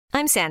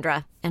I'm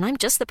Sandra, and I'm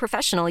just the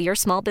professional your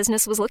small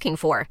business was looking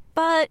for.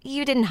 But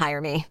you didn't hire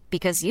me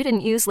because you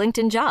didn't use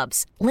LinkedIn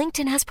Jobs.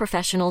 LinkedIn has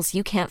professionals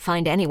you can't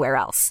find anywhere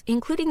else,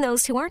 including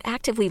those who aren't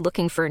actively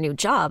looking for a new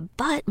job,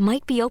 but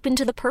might be open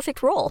to the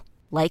perfect role,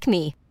 like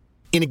me.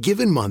 In a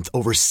given month,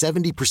 over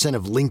 70%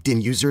 of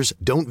LinkedIn users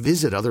don't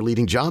visit other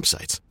leading job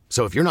sites.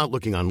 So if you're not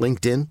looking on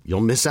LinkedIn,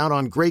 you'll miss out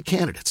on great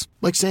candidates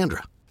like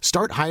Sandra.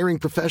 Start hiring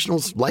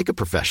professionals like a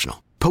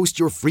professional. Post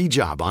your free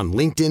job on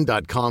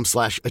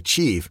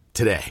linkedin.com/achieve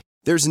today.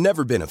 There's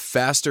never been a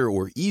faster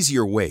or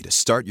easier way to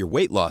start your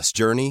weight loss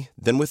journey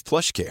than with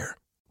PlushCare.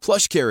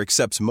 PlushCare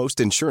accepts most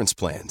insurance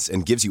plans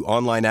and gives you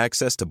online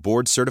access to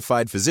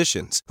board-certified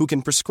physicians who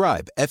can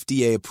prescribe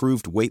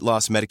FDA-approved weight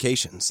loss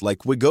medications like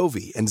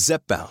Wegovy and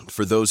Zepbound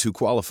for those who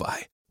qualify.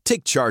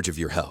 Take charge of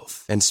your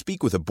health and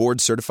speak with a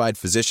board-certified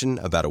physician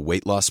about a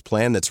weight loss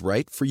plan that's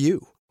right for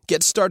you.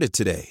 Get started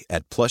today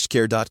at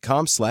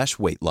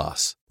plushcare.com/weight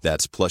loss.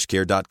 That's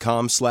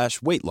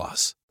plushcare.com/weight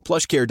loss.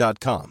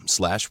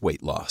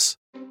 plushcare.com/weight loss.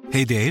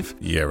 Hey, Dave.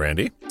 Yeah,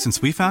 Randy. Since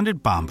we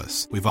founded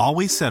Bombas, we've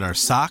always said our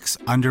socks,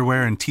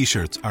 underwear, and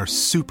T-shirts are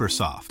super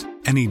soft.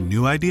 Any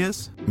new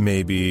ideas?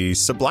 Maybe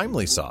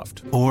sublimely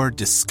soft. Or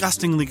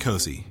disgustingly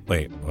cozy.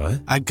 Wait,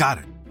 what? I got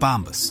it.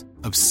 Bombas.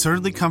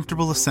 Absurdly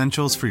comfortable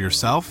essentials for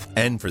yourself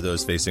and for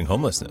those facing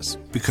homelessness.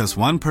 Because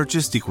one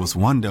purchased equals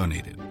one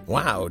donated.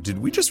 Wow, did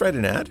we just write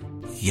an ad?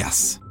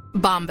 Yes.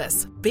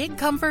 Bombas. Big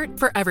comfort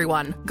for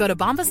everyone. Go to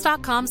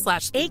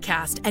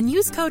bombas.com/ACAST and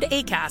use code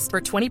ACAST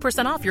for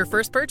 20% off your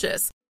first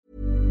purchase.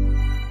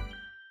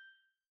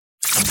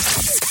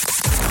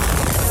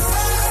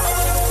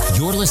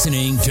 You're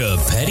listening to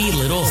Petty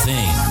Little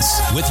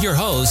Things with your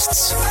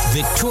hosts,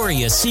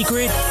 Victoria's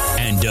Secret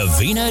and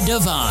Davina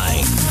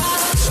Divine.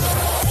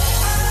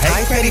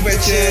 Hi, Petty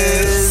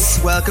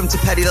Bitches. Welcome to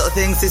Petty Little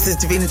Things. This is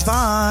Davina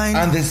Divine.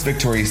 And this is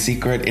Victoria's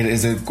Secret. It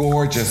is a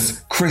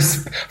gorgeous,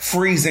 crisp,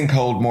 freezing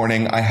cold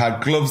morning. I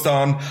had gloves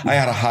on. I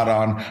had a hat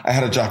on. I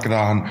had a jacket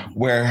on.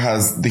 Where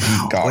has the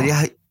heat gone? Well,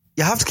 yeah.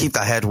 You have to keep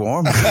that head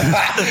warm.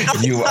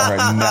 You are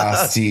a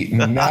nasty,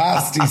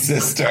 nasty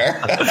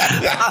sister.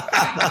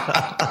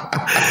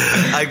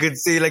 I could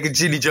see like a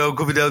Ginny Joe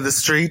coming down the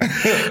street.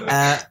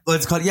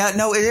 What's it called? Yeah,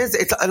 no, it is.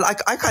 It's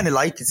like, I kind of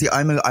like it. See,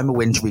 I'm a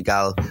wintry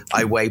gal.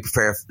 I way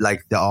prefer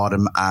like the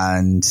autumn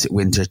and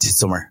winter to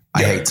summer.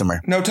 I hate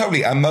summer. No,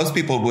 totally. And most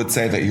people would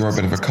say that you're a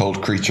bit of a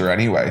cold creature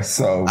anyway.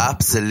 So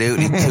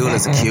absolutely, cool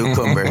as a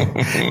cucumber.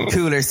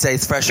 Cooler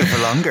stays fresher for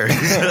longer.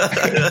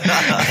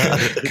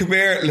 Come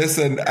here,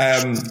 listen.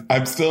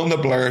 I'm still in a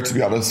blur, to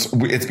be honest.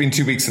 It's been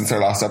 2 weeks since our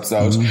last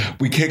episode.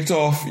 We kicked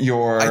off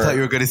your... I thought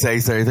you were going to say,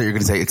 it's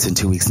been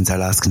 2 weeks since our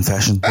last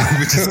confession,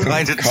 which is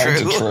kind of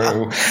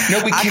true.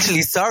 No,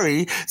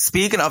 sorry.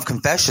 Speaking of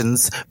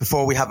confessions,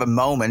 before we have a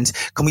moment,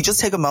 can we just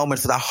take a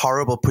moment for that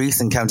horrible priest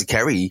in County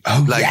Kerry?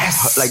 Oh,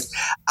 yes. Like,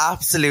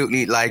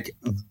 absolutely, like,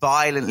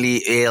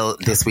 violently ill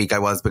this week I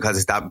was because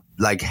of that,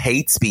 like,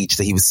 hate speech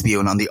that he was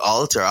spewing on the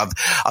altar of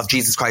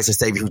Jesus Christ our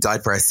Savior who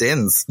died for our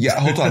sins. Yeah,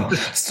 hold on.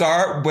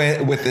 Start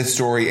with this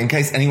story in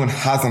case anyone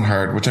hasn't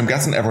heard, which I'm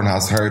guessing everyone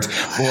has heard,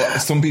 but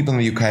some people in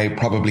the UK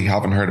probably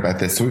haven't heard about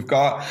this. So we've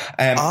got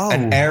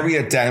an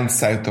area down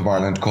south of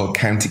Ireland called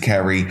County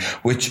Kerry,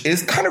 which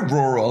is kind of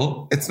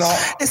rural. It's not...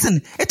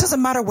 Listen, it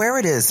doesn't matter where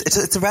it is.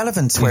 It's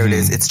irrelevant where it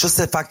is. It's just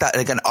the fact that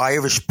like an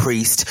Irish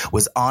priest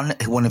was on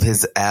one of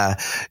his,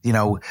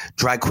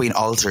 drag queen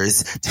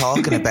altars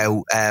talking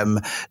about,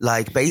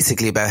 like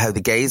basically about how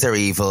the gays are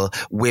evil,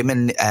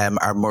 women,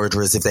 are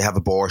murderers if they have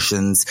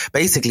abortions,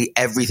 basically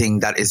everything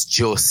that is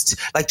just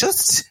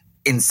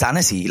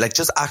insanity, like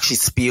just actually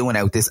spewing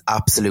out this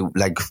absolute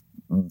like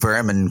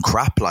vermin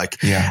crap, like.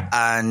 Yeah.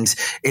 And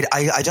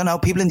I don't know,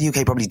 people in the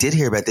UK probably did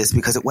hear about this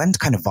because it went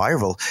kind of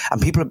viral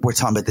and people were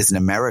talking about this in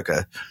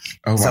America.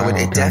 Oh, wow, so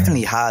it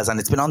definitely has, and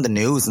it's been on the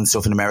news and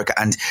stuff in America,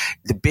 and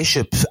the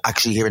bishop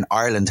actually here in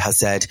Ireland has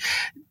said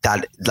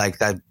that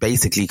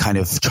basically kind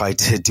of tried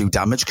to do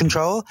damage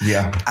control.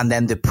 Yeah. And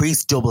then the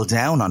priest doubled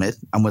down on it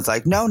and was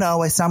like, no,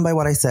 I stand by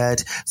what I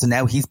said. So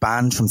now he's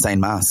banned from saying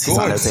mass. He's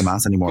not allowed to say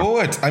mass anymore.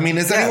 Good. I mean,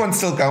 is anyone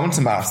still going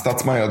to mass?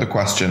 That's my other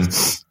question.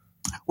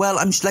 Well,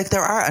 I'm like,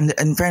 there are, and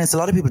in fairness, a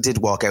lot of people did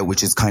walk out,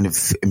 which is kind of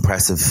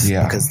impressive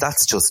because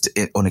that's just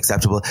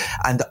unacceptable.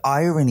 And the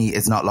irony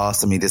is not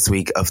lost on me this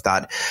week of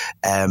that,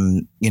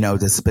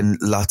 there's been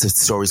lots of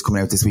stories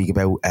coming out this week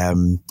about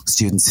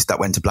students that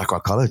went to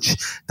Blackrock College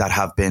that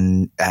have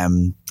been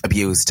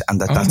abused,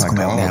 and that's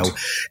coming out now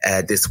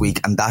this week,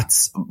 and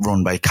that's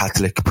run by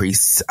Catholic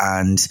priests,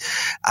 and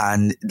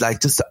like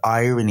just the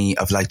irony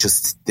of like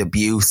just the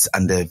abuse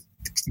and the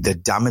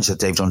damage that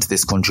they've done to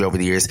this country over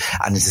the years,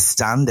 and to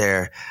stand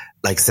there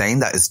like saying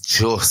that is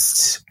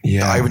just,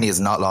 the irony is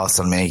not lost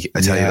on me.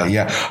 I tell you that.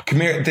 Yeah. Come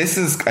here. This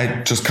is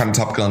just kind of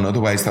topical in other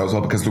ways though as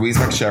well, because Louise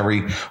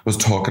McSherry was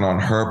talking on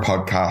her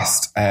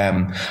podcast,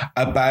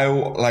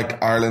 about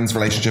like Ireland's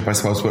relationship, I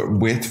suppose,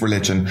 with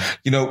religion.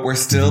 You know, we're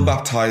still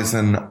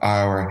baptizing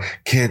our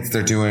kids.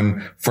 They're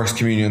doing first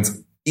communions,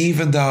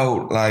 even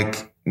though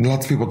like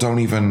lots of people don't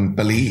even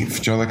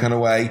believe. Do you know that kind of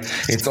way?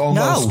 It's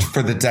almost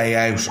for the day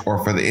out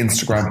or for the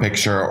Instagram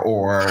picture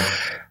or,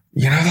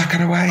 you know, that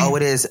kind of way. Oh,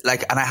 it is.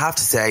 Like, and I have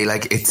to say,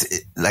 like,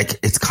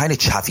 it's kind of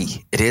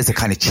chavvy. It is a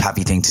kind of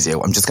chavvy thing to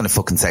do. I'm just going to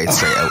fucking say it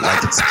straight out.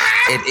 Like,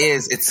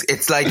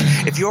 it's like,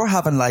 if you're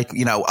having like,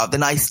 you know, the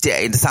nice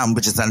day, the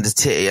sandwiches and the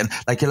tea, and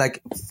like, you're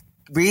like,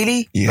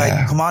 really? Yeah.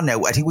 Like, come on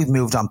now. I think we've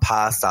moved on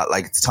past that.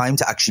 Like, it's time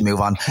to actually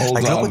move on. Hold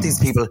like, on. look at these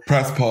people.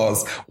 Press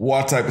pause.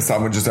 What type of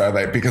sandwiches are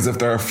they? Because if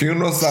they're a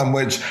funeral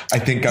sandwich, I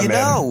think I'm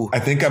in. I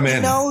think I'm in.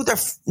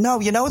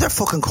 You know, they're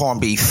fucking corned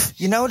beef.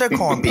 You know, they're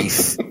corned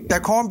beef. They're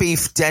corned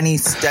beef, Denny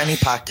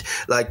pack,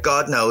 like,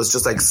 God knows,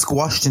 just like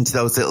squashed into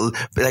those little,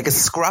 like a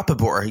scrap of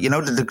butter. You know,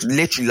 they're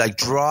literally like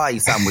dry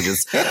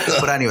sandwiches.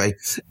 But anyway,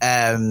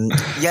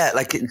 yeah,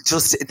 like,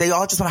 they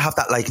all just want to have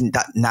that, like,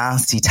 that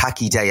nasty,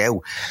 tacky day out.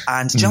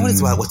 And do you know what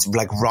as well, what's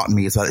like rotten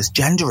me as well, is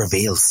gender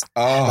reveals.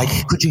 Oh.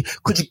 Like, could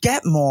you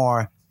get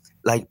more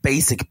like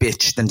basic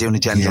bitch than doing a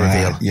gender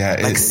reveal? Yeah.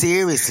 Like,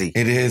 seriously.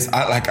 It is.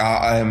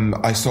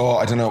 I saw,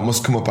 I don't know, it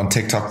must come up on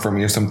TikTok for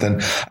me or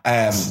something.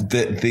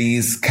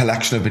 These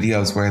collection of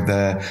videos where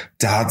the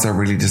dads are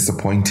really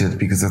disappointed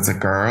because it's a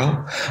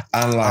girl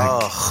and like,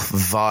 oh,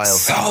 vile.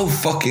 So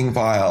fucking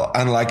vile.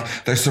 And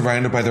like, they're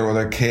surrounded by their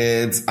other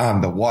kids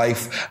and the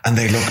wife and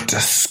they look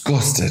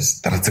disgusted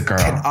that it's a girl.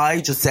 Can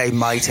I just say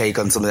my take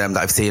on some of them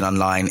that I've seen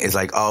online is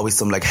like always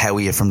some like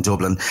Howie from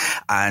Dublin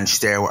and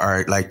there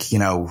are like, you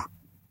know,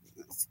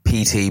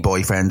 PT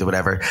boyfriend or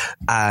whatever,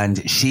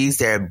 and she's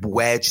there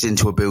wedged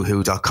into a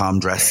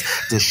boohoo.com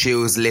dress, the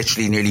shoes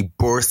literally nearly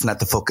bursting at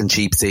the fucking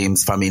cheap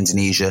seams from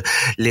Indonesia.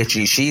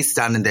 Literally, she's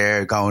standing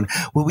there going,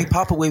 will we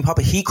pop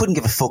it? He couldn't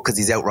give a fuck because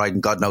he's out riding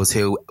God knows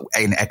who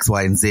in X,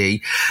 Y and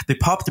Z. They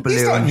popped the balloon.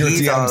 He's on your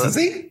DMs, is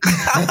he?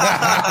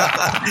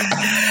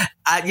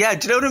 Yeah,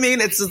 do you know what I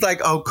mean? It's just like,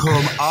 oh,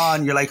 come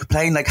on. You're like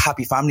playing like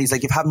happy families.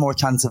 Like, you've had more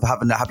chance of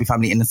having a happy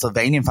family in a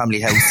Sylvanian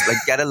family house. Like,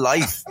 get a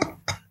life.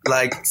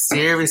 Like,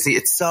 seriously,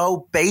 it's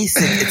so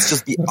basic. It's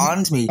just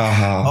beyond me.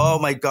 Oh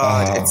my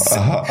God. It's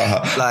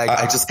like,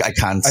 I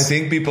can't. I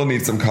think people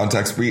need some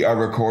context. We are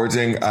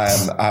recording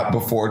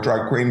before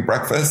Drag Queen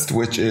Breakfast,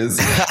 which is...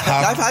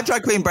 I've had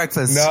Drag Queen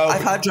Breakfast. No,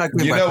 I've had Drag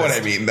Queen Breakfast. You know what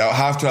I mean, though.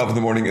 12:30 in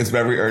the morning is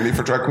very early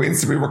for Drag Queens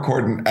to be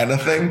recording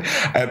anything.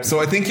 So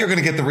I think you're going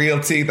to get the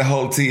real tea, the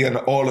whole tea, and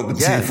all of the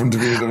tea from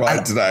Davina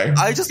Divine today.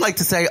 I just like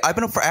to say, I've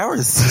been up for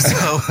hours.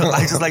 So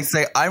I just like to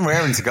say, I'm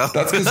raring to go.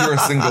 That's because you're a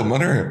single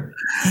mother.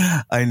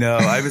 I know.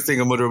 I'm a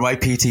single mother. My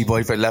PT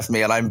boyfriend left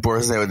me and I'm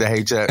bursting out with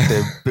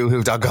the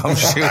boohoo.com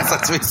shoes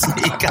as we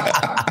speak.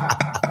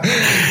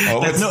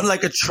 There's nothing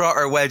like a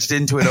trotter wedged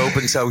into an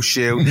open toe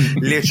shoe.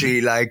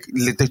 Literally, like,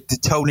 the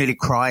toe nearly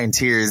crying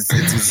tears.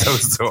 It's so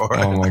sore.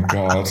 Oh my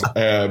God.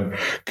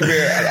 Come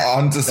here,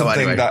 on to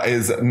something that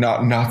is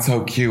not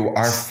so cute.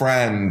 Our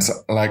friend,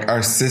 like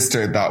our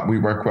sister that we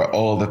work with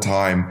all the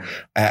time,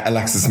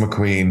 Alexis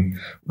McQueen.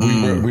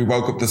 We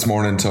woke up this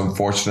morning to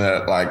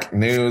unfortunate like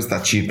news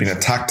that she'd been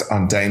attacked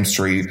on Dame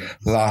Street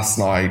last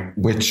night,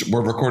 which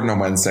we're recording on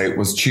Wednesday. It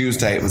was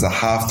Tuesday. It was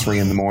 3:30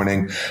 in the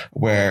morning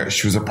where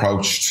she was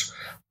approached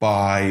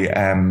by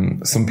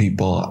some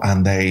people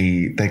and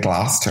they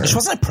glassed her. She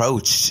wasn't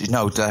approached.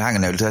 No, hang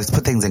on now. Let's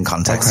put things in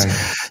context. Okay.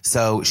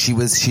 So she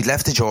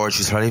left the George.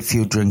 She's had a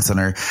few drinks on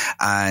her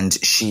and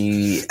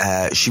she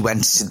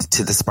went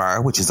to the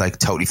spa, which is like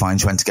totally fine.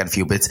 She went to get a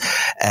few bits.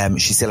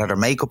 She still had her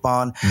makeup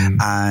on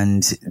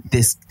and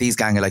these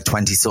gang of like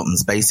 20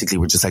 somethings basically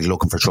were just like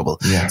looking for trouble.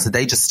 Yeah. So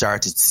they just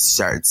started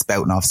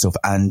spouting off stuff.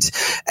 And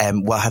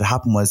what had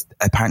happened was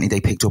apparently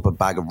they picked up a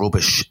bag of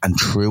rubbish and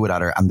threw it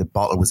at her and the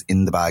bottle was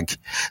in the bag.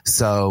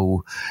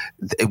 So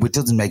it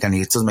doesn't make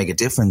a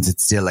difference.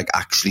 It's still like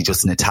actually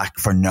just an attack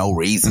for no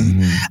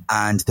reason.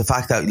 And the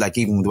fact that like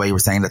even the way we're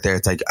saying that there,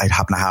 it's like it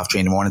happened at 3:30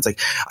 in the morning. It's like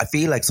I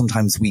feel like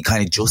sometimes we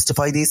kind of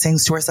justify these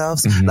things to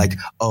ourselves. Like,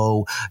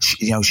 oh,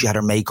 she had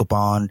her makeup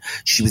on.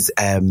 It was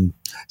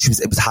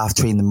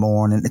 3:30 in the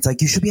morning. It's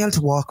like you should be able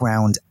to walk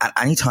around at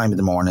any time in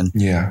the morning.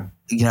 Yeah.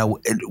 You know,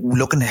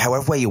 looking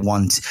however way you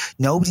want.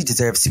 Nobody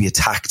deserves to be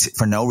attacked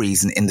for no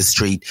reason in the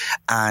street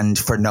and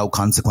for no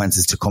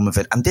consequences to come of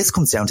it. And this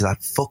comes down to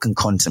that fucking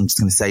cunt. I'm just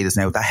going to say this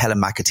now. That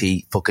Helen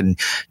McAtee fucking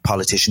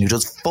politician who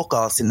does fuck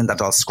all, sitting in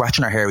that all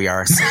scratching her hairy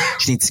arse.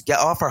 She needs to get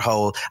off her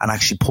hole and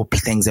actually put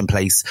things in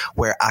place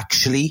where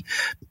actually,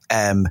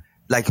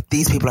 like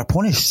these people are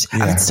punished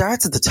and it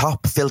starts at the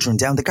top filtering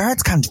down. The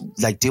guards can't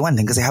like do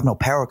anything because they have no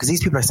power because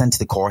these people are sent to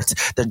the courts.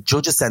 The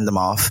judges send them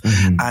off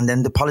and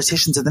then the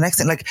politicians are the next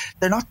thing. Like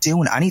they're not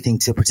doing anything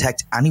to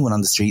protect anyone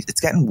on the street.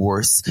 It's getting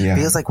worse.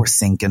 Feels like we're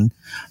sinking.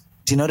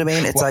 Do you know what I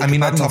mean? It's like, I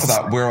mean, on top of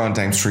that, we're on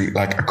Dame Street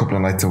like a couple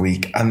of nights a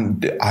week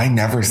and I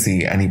never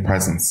see any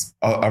presence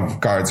of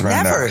guards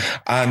around there.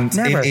 And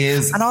it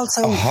is and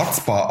also a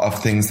hotspot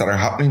of things that are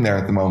happening there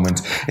at the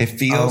moment. It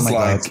feels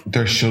like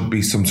there should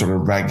be some sort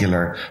of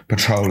regular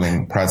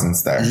patrolling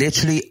presence there.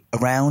 Literally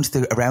around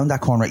that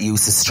corner at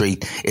Eustace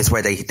Street is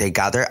where they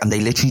gather and they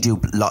literally do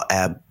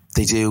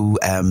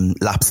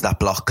laps of that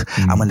block.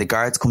 And when the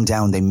guards come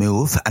down, they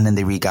move and then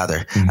they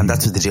regather. And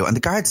that's what they do. And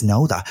the guards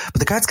know that, but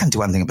the guards can't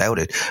do anything about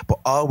it. But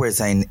all we're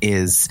saying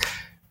is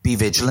be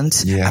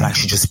vigilant and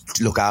actually just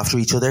look after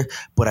each other.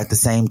 But at the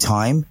same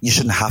time, you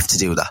shouldn't have to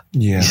do that.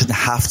 You shouldn't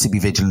have to be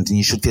vigilant, and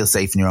you should feel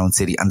safe in your own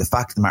city. And the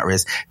fact of the matter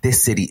is,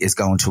 this city is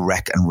going to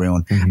wreck and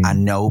ruin,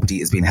 and nobody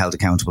is being held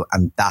accountable.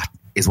 And that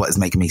is what is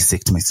making me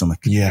sick to my stomach.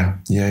 Yeah.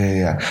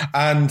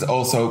 And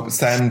also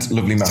send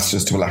lovely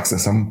messages to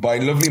Alexis. And by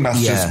lovely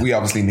messages, we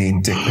obviously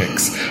mean dick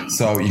pics.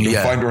 So you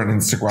can find her on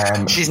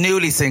Instagram. She's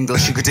newly single.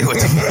 She could do it.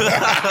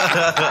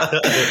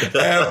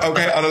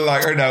 Okay, on a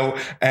lighter note,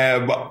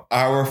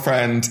 our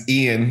friend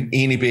Ian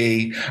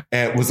B,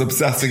 was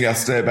obsessing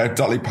yesterday about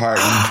Dolly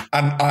Parton.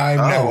 And I'm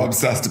now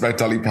obsessed about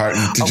Dolly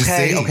Parton. Did you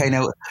see? Okay,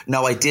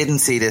 no, I didn't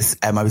see this.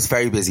 I was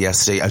very busy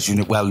yesterday. As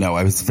you well know,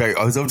 I was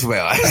up to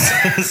my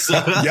eyes. So,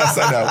 yes,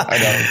 I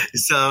know.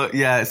 So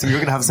you're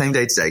going to have the same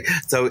day today.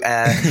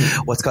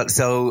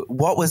 So,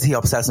 what was he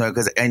obsessed with?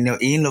 Because I know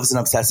Ian loves an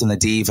obsessed with a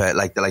diva,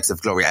 like the likes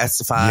of Gloria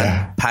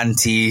Estefan,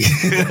 Panty,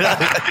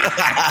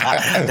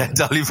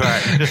 Dolly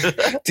Parton.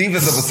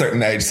 Divas of a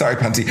certain age. Sorry,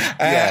 Panty.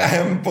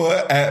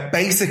 But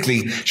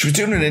basically, she was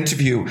doing an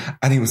interview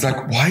and he was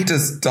like, why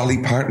does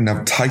Dolly Parton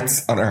have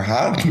tights on her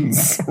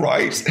hands?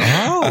 Right?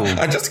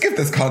 And just to give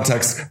this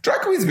context,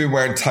 drag queens have been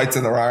wearing tights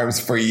on their arms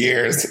for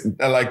years.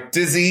 Like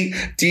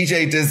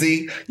DJ Dizzy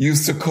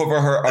used to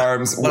cover her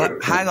arms. Well,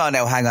 hang on.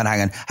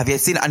 Have you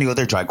seen any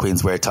other drag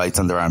queens wear tights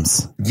on their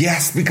arms?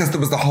 Yes, because there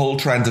was the whole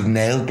trend of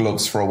nail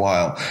gloves for a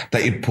while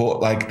that you'd put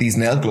like these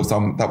nail gloves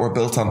on that were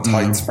built on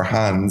tights for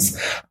hands.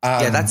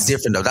 That's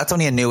different though. That's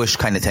only a newish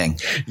kind of thing.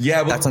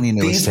 Yeah, well, that's only a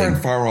newish these thing.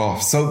 weren't far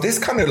off. So this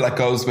kind of like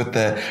goes with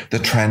the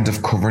trend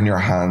of covering your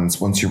hands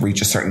once you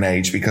reach a certain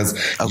age, because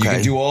you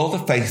can do all the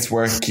face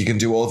work, you can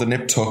do all the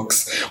nip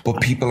tucks,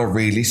 but people are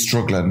really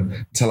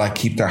struggling to like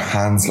keep their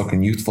hands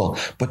looking youthful.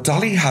 But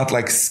Dolly had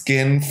like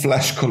skin,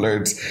 flesh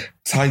coloured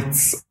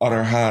tights on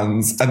her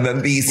hands, and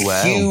then these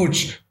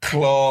huge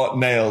claw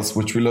nails,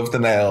 which we love the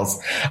nails.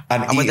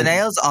 And were the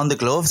nails on the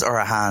gloves or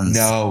her hands?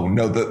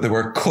 No, they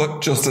were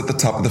cut just at the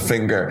top of the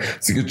finger.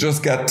 So you could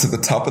just get to the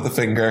top of the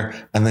finger,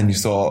 and then you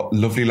saw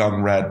lovely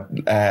long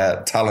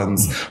red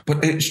talons.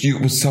 But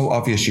it was so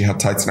obvious she had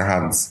tights in her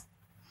hands.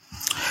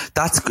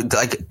 That's good.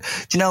 Like, do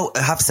you know,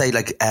 I have to say,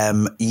 like,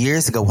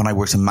 years ago when I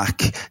worked in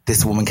Mac,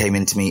 this woman came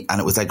into me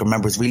and it was like, I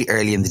remember it was really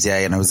early in the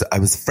day and I was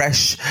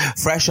fresh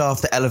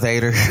off the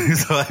elevator.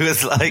 So I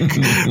was like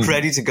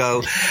ready to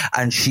go.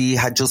 And she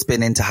had just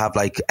been in to have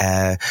like,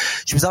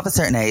 she was of a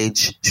certain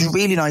age. She was a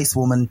really nice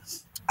woman.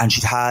 And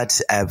she'd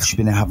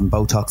been having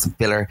Botox and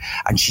filler.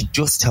 And she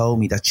just told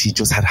me that she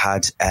just had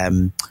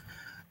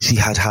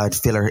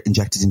filler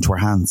injected into her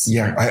hands.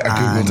 Yeah, I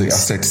googled it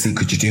yesterday to see,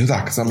 could you do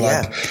that? Because I'm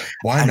like,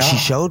 why not? And she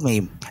showed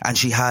me, and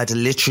she had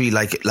literally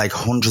like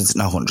hundreds,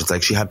 not hundreds,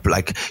 like she had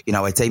like, you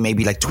know, I'd say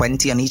maybe like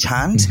 20 on each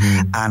hand.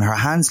 And her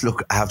hands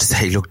looked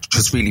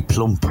just really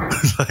plump.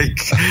 Like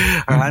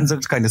her hands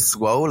looked kind of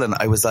swollen.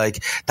 I was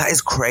like, that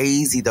is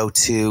crazy though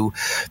too.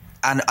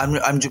 And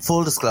I'm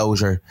full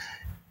disclosure,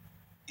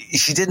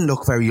 she didn't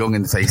look very young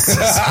in the face.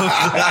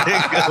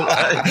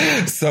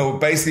 So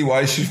basically,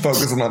 why is she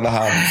focusing on the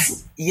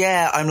hands?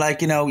 Yeah, I'm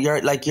like, you know,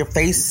 your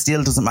face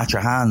still doesn't match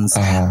your hands.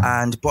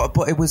 But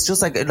it was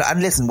just like,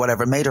 and listen,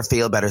 whatever, it made her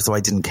feel better, so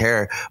I didn't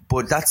care.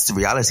 But that's the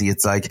reality.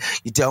 It's like,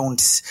 I don't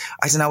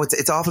know,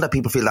 it's awful that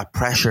people feel that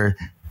pressure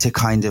to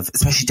kind of,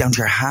 especially down to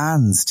your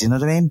hands. Do you know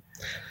what I mean?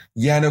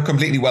 Yeah, no,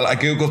 completely. Well, I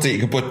googled it. You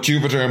can put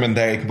Juvederm in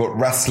there. You can put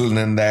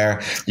Restylane in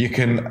there. You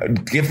can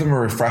give them a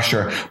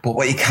refresher. But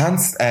what you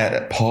can't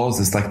pause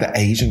is like the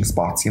aging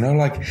spots. You know,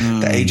 like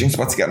the aging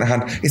spots you get in your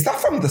hand. Is that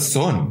from the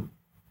sun?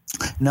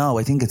 No,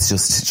 I think it's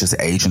just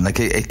aging. Like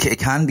it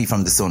can be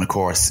from the sun, of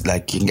course.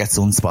 Like you can get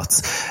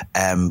sunspots,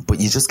 but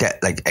you just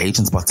get like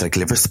aging spots, like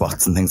liver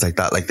spots and things like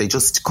that. Like they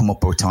just come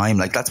up over time.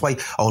 Like that's why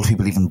old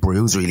people even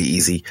bruise really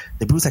easy.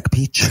 They bruise like a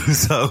peach.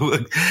 So,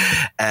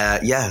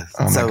 yeah.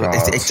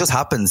 It just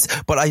happens.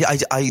 But I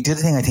do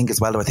the thing I think as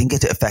well, though, I think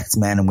it affects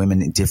men and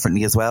women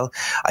differently as well.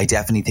 I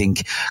definitely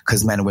think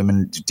because men and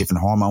women do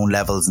different hormone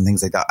levels and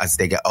things like that as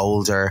they get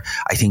older,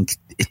 I think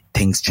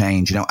things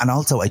change, you know. And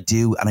also I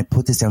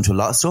put this down to a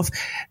lot of stuff.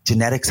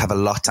 Genetics have a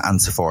lot to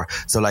answer for.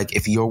 So like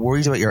if you're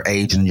worried about your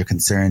age and you're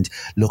concerned,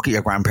 look at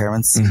your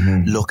grandparents,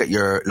 look at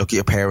your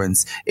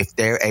parents. If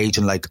they're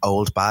aging like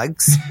old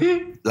bags,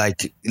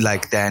 like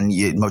then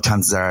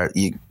chances are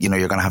you know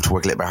you're gonna have to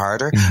work a little bit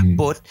harder.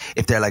 But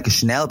if they're like a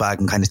Chanel bag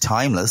and kind of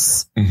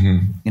timeless,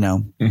 you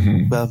know,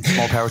 well,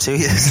 more power to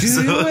you.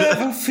 Do you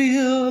ever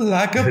feel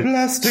like a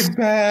plastic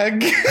bag?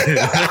 Do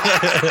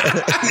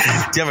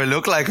you ever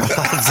look like a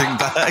plastic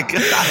bag?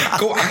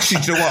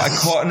 Actually, do you know what? I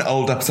caught an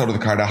old episode of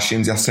the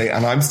Kardashians yesterday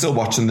and I'm still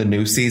watching the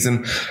new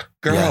season.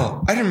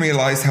 Girl, I didn't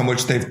realize how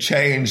much they've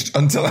changed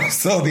until I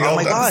saw the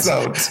old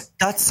episode.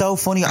 That's so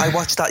funny. I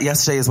watched that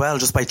yesterday as well,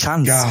 just by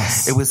chance.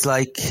 Yes. It was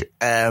like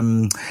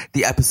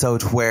the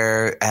episode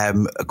where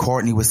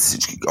Chloe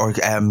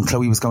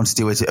was going to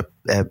do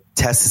a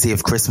test to see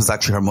if Chris was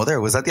actually her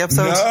mother. Was that the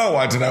episode? No,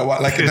 I don't know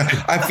what. Like,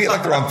 I feel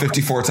like they're on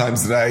 54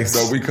 times a day,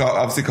 so we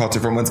obviously caught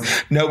different ones.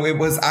 No, it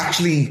was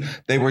actually,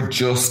 they were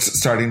just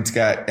starting to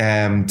get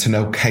to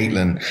know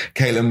Caitlin.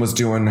 Caitlin was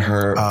doing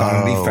her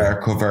Vanity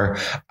Fair cover,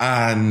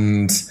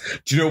 and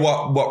do you know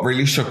what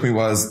really shook me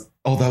was,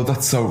 although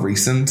that's so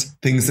recent,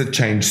 things had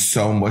changed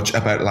so much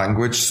about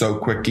language so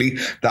quickly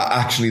that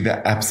actually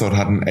the episode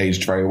hadn't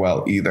aged very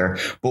well either.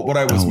 But what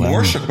I was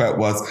more shook about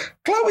was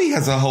Chloe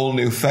has a whole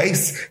new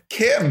face.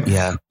 Kim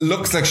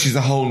looks like she's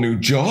a whole new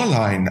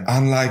jawline.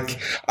 And like,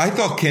 I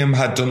thought Kim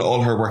had done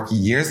all her work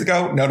years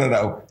ago.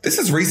 No. This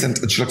is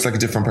recent and she looks like a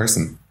different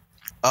person.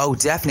 Oh,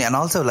 definitely. And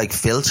also like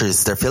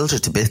filters, they're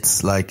filtered to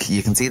bits. Like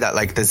you can see that,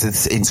 like there's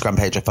this Instagram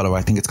page I follow,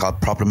 I think it's called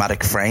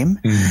Problematic Frame.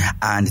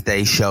 And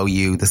they show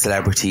you the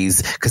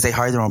celebrities, because they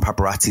hire their own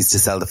paparazzis to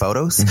sell the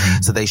photos.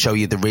 So they show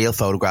you the real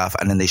photograph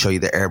and then they show you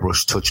the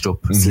airbrush touched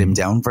up, slimmed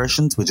down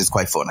versions, which is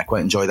quite fun. I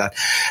quite enjoy that.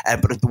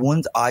 But the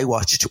ones I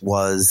watched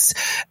was,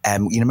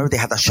 you remember they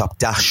had that shop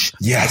Dash?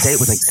 Yes. I'd say it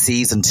was like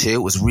season 2. It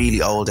was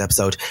really old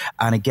episode.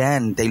 And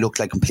again, they looked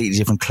like completely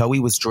different. Chloe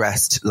was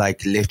dressed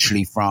like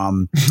literally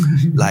from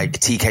like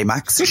TK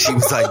Maxx. She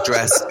was like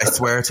dressed, I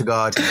swear to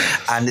God.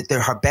 And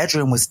her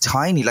bedroom was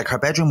tiny. Like her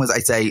bedroom was,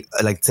 I'd say,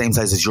 like the same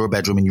size as your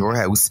bedroom in your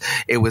house.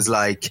 It was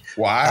like...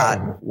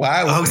 Wow.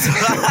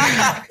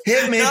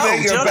 Hit me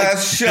with your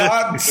best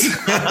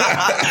shots.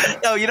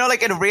 No, you know,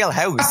 like in a real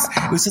house.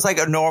 It was just like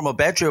a normal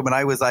bedroom. And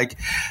I was like,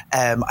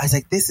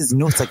 this is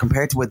nuts. Like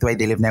compared to the way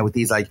they live now with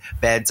these like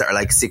beds that are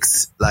like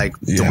 6 like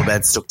double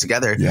beds stuck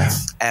together. Yeah.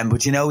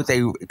 But you know,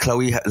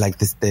 Chloe, like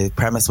the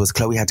premise was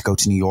Chloe had to go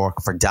to New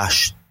York for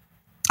Dash.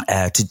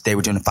 They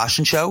were doing a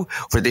fashion show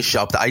for this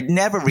shop that I'd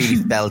never really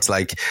felt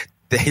like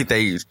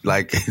they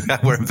like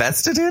were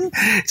invested in.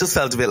 It just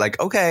felt a bit like,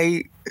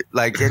 okay,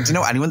 like, do you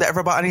know anyone that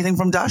ever bought anything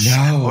from Dash?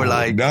 No, or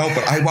like, no,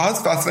 but I was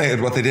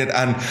fascinated what they did.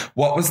 And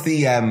what was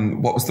the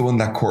one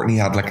that Courtney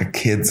had, like a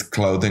kids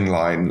clothing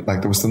line? Like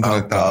there was something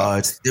like that.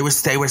 God.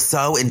 They were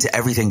so into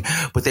everything,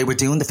 but they were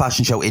doing the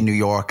fashion show in New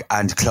York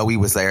and Chloe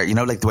was there, you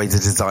know, like the way the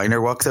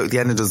designer walks out at the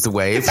end and does the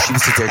wave. She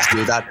was just there to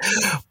do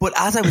that. But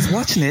as I was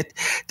watching it,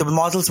 the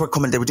models were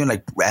coming, they were doing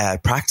like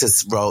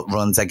practice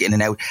runs like in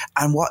and out.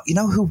 And you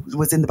know who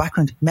was in the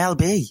background? Mel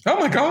B. Oh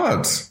my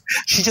God.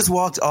 She just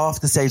walked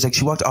off the stage, like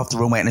she walked off the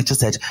runway and it just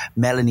said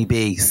Melanie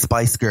B,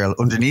 Spice Girl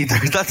underneath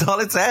her. That's all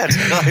it said.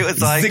 It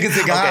was like,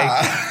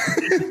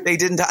 okay. They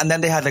didn't, and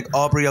then they had like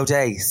Aubrey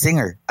O'Day,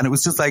 singer. And it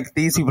was just like,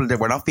 these people, they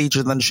were not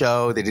featured on the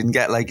show. They didn't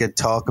get like a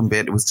talking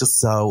bit. It was just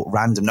so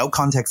random. No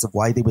context of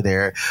why they were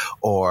there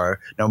or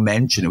no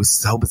mention. It was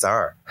so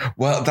bizarre.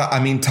 Well,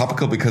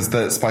 topical because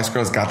the Spice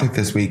Girls gathered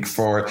this week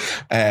for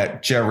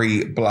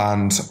Jerry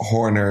Bland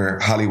Horner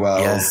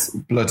Halliwell's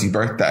bloody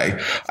birthday,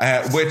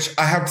 which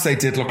I have to say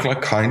did look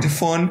like kind of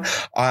fun.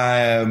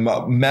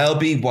 Mel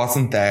B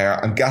wasn't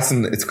there. I'm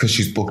guessing it's because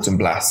she's booked and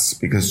blessed,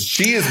 because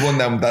she is one of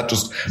them that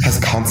just has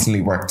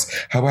constantly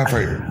worked.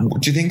 However,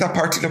 do you think that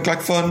party looked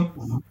like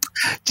fun?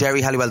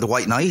 Jerry Halliwell, the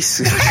White Knight.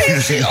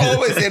 She's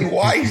always in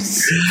white.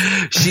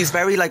 She's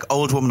very like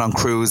old woman on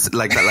cruise,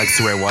 like that likes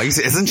to wear white,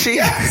 isn't she?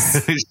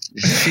 Yes.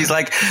 She's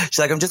like,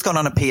 I'm just going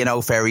on a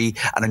P&O ferry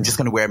and I'm just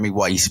going to wear me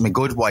white, my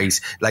good white.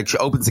 Like she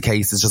opens the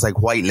case, it's just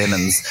like white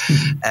linens.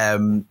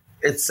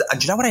 Do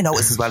you know what I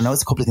noticed as well? I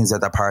noticed a couple of things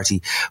at that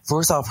party.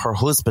 First off, her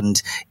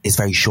husband is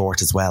very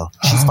short as well.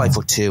 She's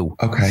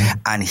 5'2". Okay.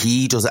 And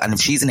he does, and if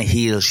she's in a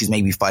heel, she's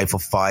maybe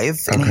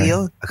 5'5" in a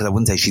heel. Because I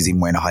wouldn't say she's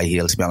even wearing a high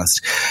heel, to be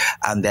honest.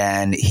 And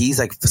then he's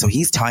like, so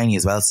he's tiny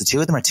as well. So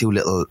two of them are two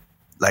little,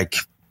 like,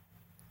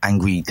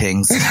 angry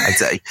things, I'd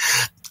say.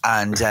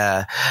 And,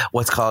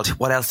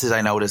 what else did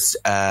I notice?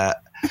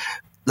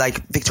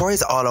 Like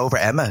Victoria's all over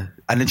Emma,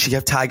 and then she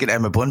kept tagging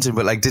Emma Bunton,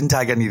 but like didn't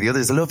tag any of the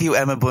others. I love you,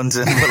 Emma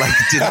Bunton, but like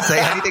didn't say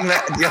anything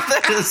about the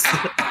others.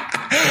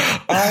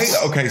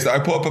 So I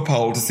put up a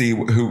poll to see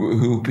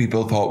who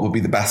people thought would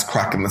be the best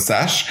crack in the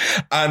sesh,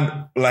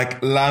 and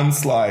like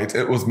landslide,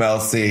 it was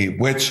Mel C,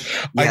 which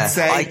I'd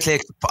say I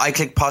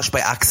clicked Posh by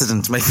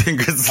accident. My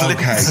fingers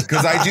slipped. Okay,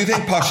 because I do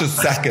think Posh is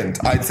second.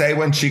 I'd say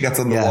when she gets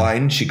on the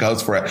line, she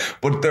goes for it.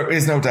 But there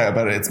is no doubt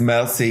about it. It's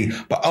Mel C,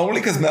 but only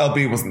because Mel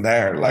B wasn't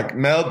there. Like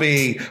Mel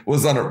B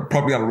was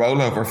probably on a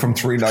rollover from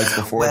 3 nights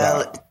before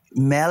that.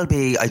 Mel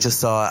B, I just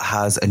saw,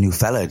 has a new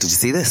fella. Did you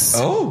see this?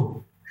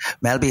 Oh.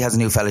 Mel B has a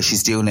new fella.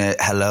 She's doing a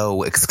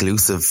Hello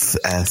exclusive,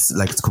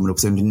 like it's coming up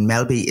soon.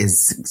 Mel B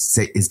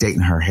is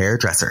dating her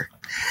hairdresser.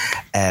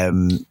 For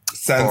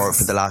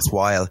the last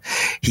while.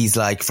 He's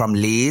like from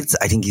Leeds.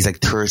 I think he's like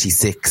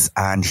 36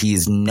 and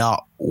he's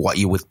not what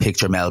you would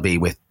picture Mel B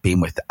with being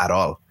with at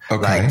all.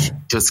 Okay.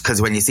 Like just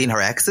because when you've seen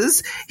her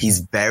exes, he's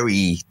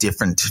very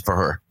different for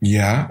her.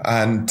 Yeah.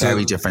 And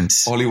very different.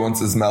 All he wants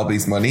is Mel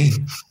B's money.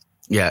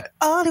 Yeah.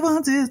 All he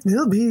wants is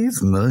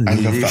Millby's money. I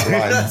love that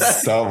line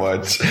so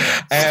much. Do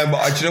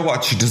you know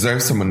what? She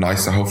deserves someone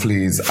nice, so hopefully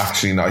he's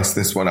actually nice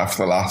this one after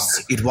the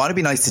last. You'd want to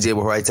be nice to deal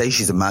with her. I'd say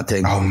she's a mad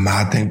thing. Oh,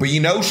 mad thing. But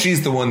you know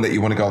she's the one that you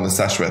want to go on the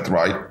sesh with,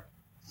 right?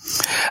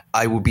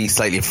 I would be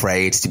slightly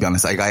afraid, to be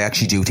honest. Like, I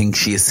actually do think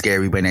she is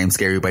scary by name,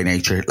 scary by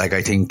nature. Like,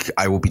 I think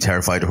I would be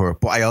terrified of her.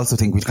 But I also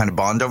think we'd kind of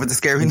bond over the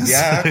scariness.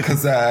 Yeah,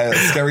 because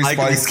Scary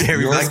Spice,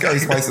 scary, you're Scary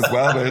Spice as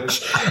well,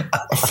 bitch.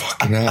 Oh,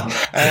 fucking hell.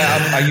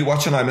 Are you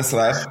watching I'm a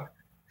Celeb?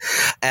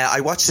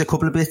 I watched a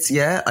couple of bits,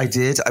 yeah, I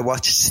did. I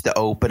watched the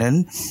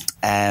opening,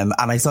 and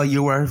I saw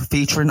you were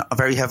featuring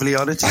very heavily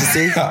on it. Did you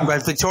see? Well,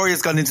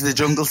 Victoria's gone into the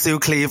jungle, Sue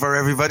Cleaver,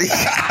 everybody.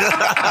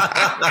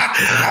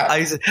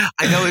 I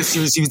noticed she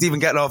was even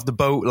getting off the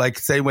boat, like,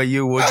 same way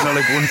you would, you know,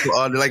 like one foot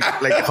on, like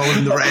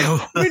holding the rail.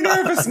 Me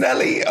nervous,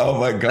 Nelly. Oh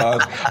my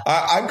God.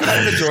 I'm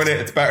kind of enjoying it.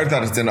 It's better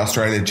that it's in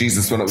Australia.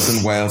 Jesus, when it was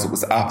in Wales, it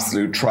was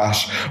absolute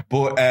trash.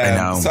 But,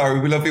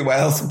 sorry, we love you,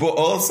 Wales. But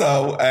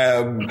also,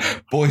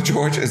 Boy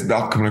George is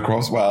not coming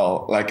across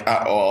well, like,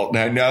 at all.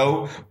 Now,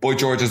 no, Boy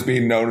George has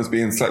been known as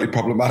being slightly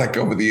problematic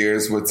over the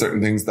years with certain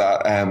things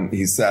that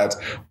he's said,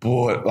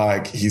 but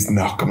like, he's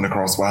not coming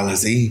across well,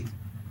 is he?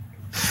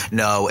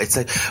 No, it's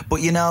like,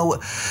 but you know,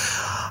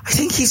 I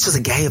think he's just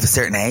a gay of a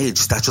certain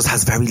age that just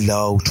has very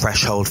low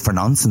threshold for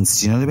nonsense.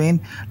 Do you know what I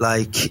mean?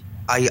 Like,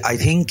 I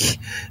think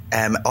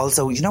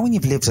also, you know, when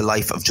you've lived a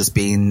life of just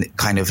being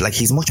kind of like,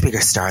 he's a much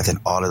bigger star than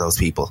all of those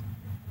people,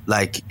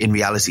 like, in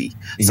reality.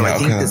 So I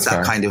think that's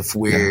that kind of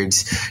weird,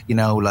 you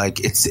know, like,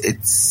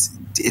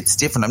 it's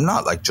different. I'm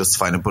not like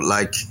justifying it, but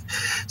like,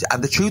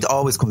 and the truth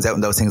always comes out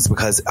in those things,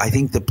 because I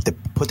think they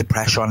put the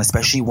pressure on,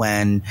 especially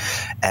when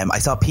I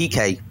saw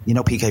PK, you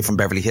know, PK from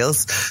Beverly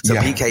Hills. So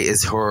PK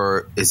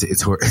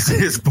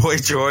is Boy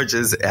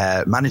George's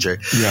manager.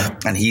 Yeah.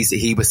 And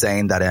he was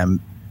saying that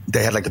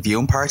they had like a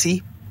viewing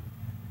party.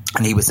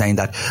 And he was saying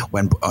that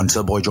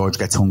until Boy George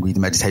gets hungry, the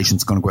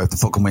meditation's going to go out the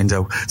fucking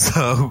window.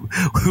 So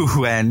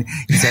when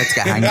he starts to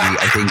get hangry,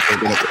 I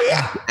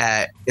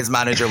think his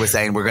manager was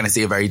saying we're going to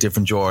see a very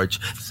different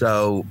George.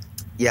 So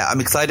yeah,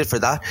 I'm excited for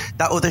that.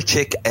 That other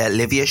chick,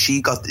 Livia,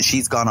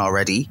 she's gone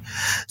already.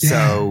 Yeah.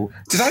 So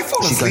did I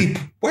fall asleep?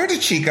 Where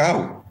did she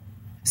go?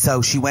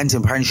 So she went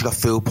in, apparently she got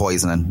food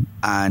poisoning,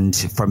 and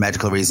for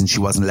medical reasons she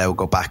wasn't allowed to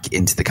go back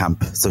into the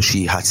camp, so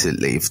she had to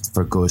leave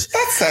for good.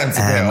 That sounds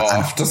a bit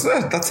off,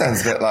 doesn't it? That sounds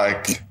a bit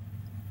like...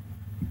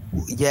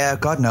 Yeah,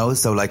 God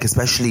knows. So like,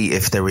 especially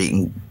if they're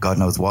eating God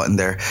knows what in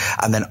there.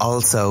 And then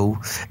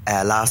also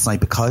last night,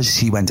 because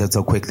she went out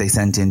so quick, they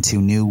sent in 2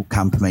 new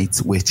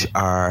campmates, which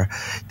are,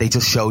 they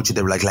just showed you,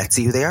 they were like, let's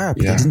see who they are,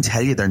 but they didn't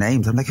tell you their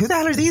names. I'm like, who the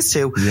hell are these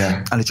 2?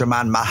 Yeah. And it's your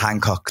man Matt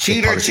Hancock,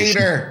 the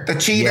cheater.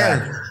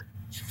 Yeah.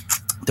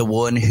 The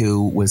one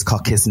who was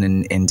caught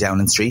kissing in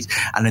Downing Street.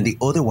 And then the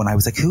other one, I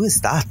was like, who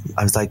is that?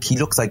 I was like, he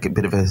looks like a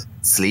bit of a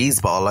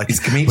sleazeball. Like, he's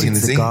a comedian,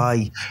 is he?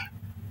 Guy.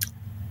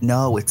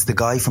 No, it's the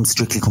guy from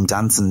Strictly Come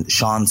Dancing,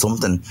 Sean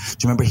something. Do you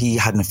remember he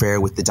had an affair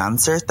with the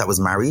dancer that was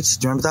married?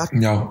 Do you remember that?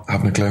 No, I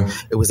haven't a clue.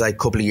 It was like a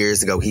couple of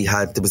years ago.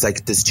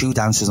 There's 2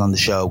 dancers on the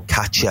show,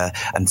 Katya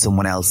and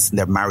someone else.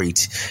 They're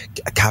married.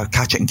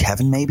 Katya and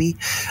Kevin, maybe.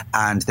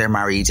 And they're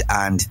married.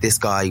 And this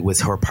guy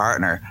was her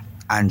partner.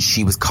 And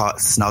she was caught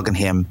snogging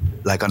him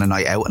like on a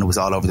night out, and it was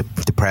all over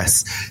the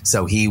press.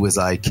 So he was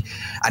like,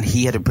 and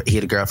he had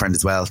a girlfriend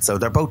as well. So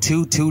they're both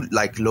two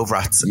like love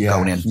rats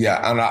going in.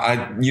 Yeah, and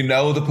I you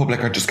know, the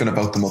public are just going to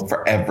vote them up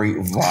for every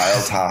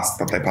vile task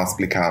that they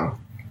possibly can.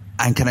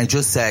 And can I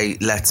just say,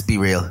 let's be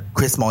real,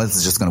 Chris Moyles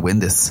is just going to win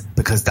this,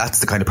 because that's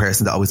the kind of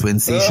person that always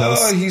wins these shows.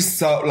 Oh, he's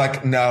so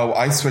like, no,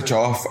 I switch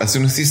off as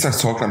soon as he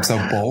starts talking. I'm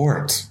so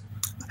bored.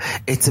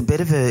 It's a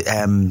bit of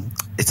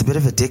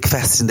a dick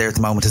fest in there at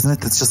the moment, isn't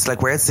it? It's just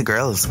like, where's the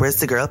girls? Where's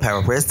the girl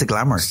power? Where's the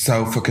glamour?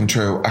 So fucking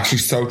true. Actually,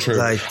 so true.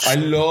 Like, I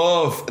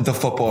love the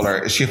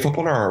footballer. Is she a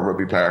footballer or a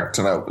rugby player?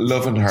 Don't know.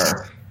 Loving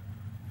her.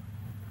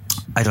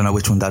 I don't know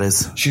which one that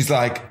is. She's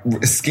like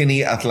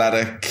skinny,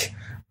 athletic,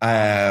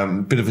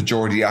 bit of a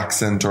Geordie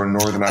accent or a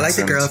northern accent. I like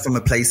the girl from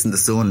A Place in the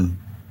Sun.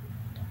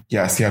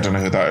 Yes, yeah, I don't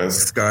know who that is.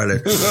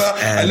 Scarlett.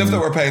 I love that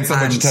we're paying so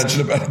much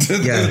attention about who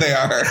they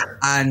are.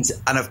 And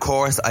of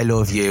course, I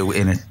love you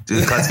in it,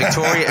 because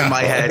Victoria in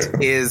my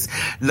head is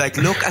like,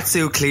 look at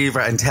Sue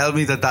Cleaver and tell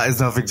me that is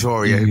not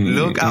Victoria.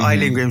 Look at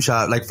Eileen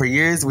Grimshaw. Like, for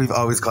years, we've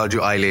always called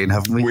you Eileen,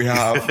 haven't we? We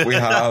have.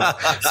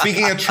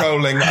 Speaking of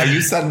trolling, are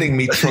you sending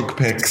me truck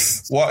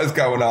pics? What is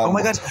going on? Oh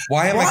my God.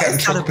 Why am I getting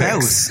truck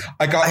pics?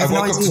 I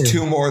woke up to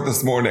 2 more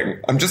this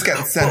morning. I'm just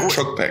getting sent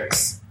truck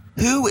pics.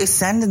 Who is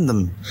sending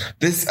them?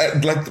 This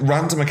like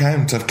random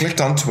account. I've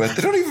clicked onto it.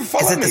 They don't even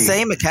follow me. Is it the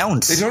same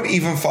account? They don't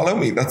even follow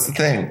me. That's the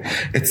thing.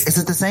 Is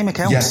it the same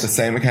account? Yes, the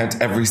same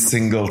account every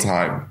single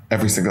time.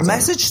 Every single time.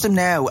 Message them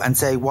now and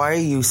say, why are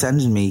you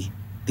sending me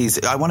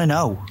I want to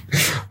know.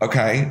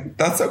 Okay,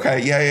 that's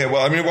okay. Yeah.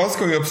 Well, I mean, it was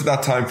going up to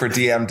that time for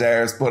DM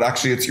dares, but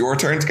actually it's your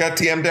turn to get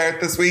DM dared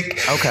this week.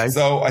 Okay.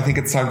 So I think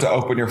it's time to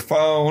open your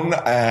phone.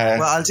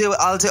 Well, I'll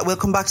do. We'll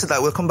come back to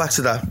that.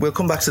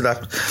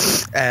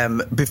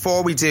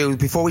 Before we do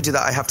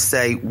that, I have to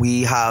say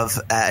we have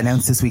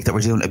announced this week that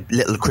we're doing a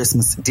little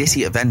Christmas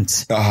ditty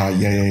event.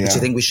 Yeah. Which I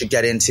think we should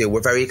get into.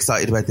 We're very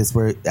excited about this.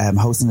 We're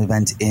hosting an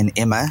event in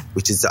IMA,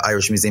 which is the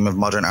Irish Museum of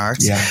Modern Art.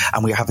 Yeah.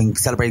 And we're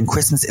celebrating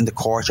Christmas in the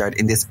courtyard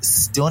in this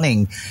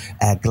stunning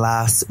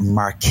glass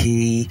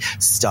marquee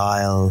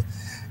style.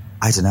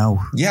 I don't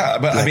know. Yeah,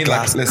 but I mean,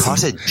 like, listen,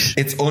 cottage.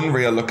 It's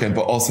unreal looking,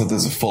 but also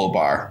there's a full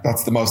bar.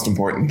 That's the most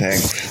important thing.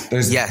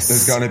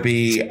 There's going to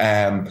be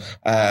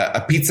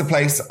a pizza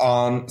place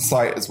on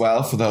site as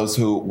well for those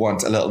who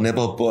want a little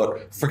nibble.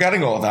 But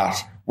forgetting all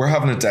that, we're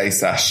having a day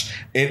sesh.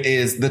 It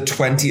is the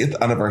 20th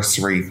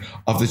anniversary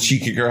of the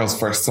Cheeky Girls'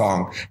 first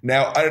song.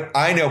 Now,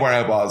 I know where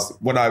I was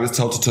when I was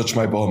told to touch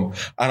my bum,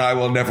 and I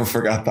will never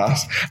forget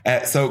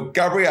that. So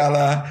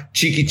Gabriella,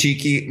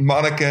 Cheeky,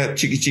 Monica,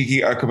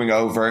 Cheeky are coming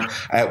over.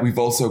 We've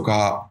also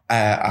got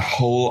a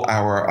whole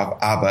hour of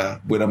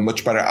ABBA with a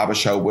much better ABBA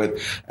show with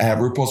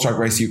RuPaul's Drag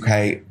Race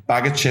UK,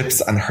 Bag of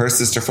Chips, and her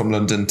sister from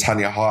London,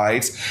 Tanya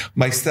Hyde.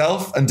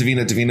 Myself and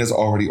Davina's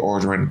already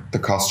ordering the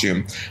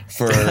costume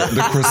for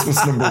the Christmas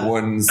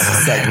 #1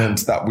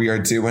 segment that we are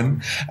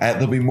doing.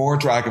 There'll be more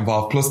drag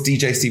involved, plus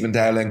DJ Stephen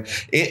Dowling.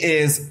 It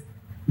is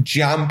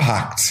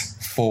jam-packed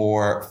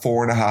for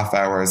 4.5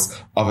 hours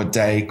of a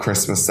day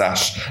Christmas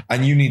sesh,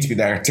 and you need to be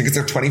there. Tickets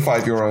are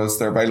 €25.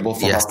 They're available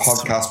from our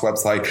podcast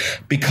website.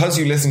 Because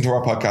you listen to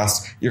our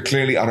podcast, you're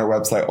clearly on our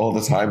website all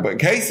the time, but in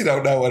case you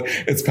don't know it,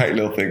 it's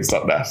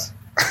pettylittlethings.net.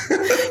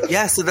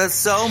 Yeah, so there's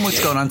so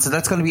much going on, so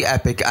that's going to be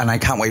epic, and I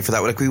can't wait for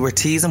that. Like, we were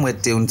teasing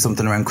with doing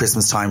something around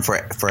Christmas time for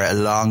a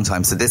long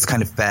time, so this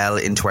kind of fell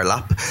into our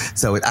lap,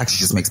 so it actually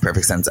just makes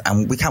perfect sense,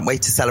 and we can't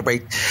wait to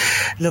celebrate.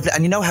 Lovely.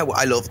 And you know how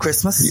I love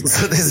Christmas,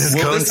 so this is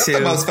the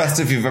most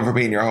festive you've ever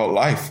been your whole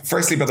life.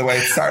 Firstly, by the way,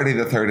 it's Saturday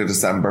the 3rd of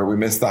December. We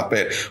missed that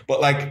bit,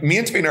 but like, me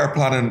and Davina are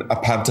planning a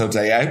panto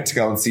day out to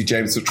go and see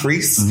James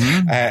Patrice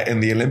in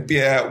the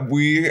Olympia.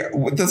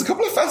 There's a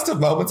couple of festive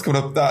moments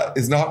coming up that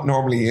is not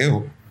normally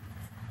you.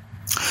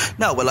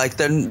 No, but like,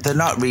 they're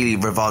not really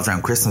revolved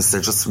around Christmas. They're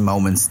just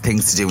moments,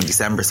 things to do in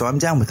December. So I'm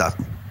down with that.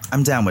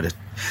 I'm down with it.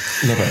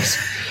 Love it.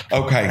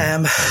 Okay.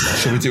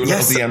 Shall we do a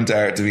little DM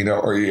dare,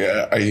 Davina, or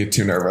are you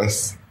too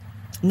nervous?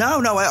 No.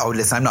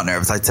 Listen, I'm not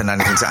nervous. I'd send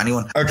anything to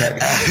anyone. Okay.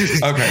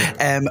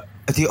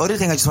 The other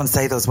thing I just want to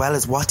say though as well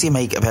is, what do you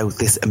make about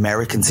this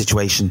American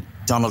situation?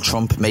 Donald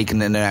Trump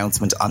making an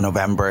announcement on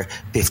November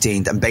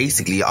 15th and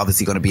basically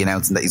obviously going to be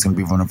announcing that he's going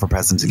to be running for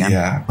president again.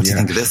 Yeah. What do you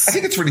think of this? I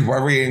think it's really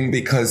worrying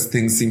because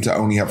things seem to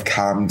only have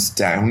calmed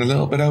down a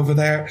little bit over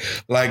there.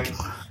 Like,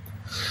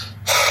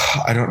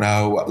 I don't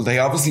know. They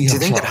obviously have. Do you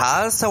think it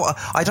has? So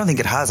I don't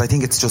think it has. I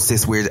think it's just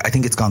this weird. I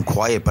think it's gone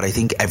quiet, but I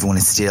think everyone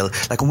is still,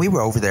 like, when we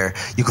were over there,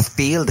 you could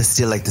feel there's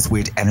still like this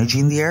weird energy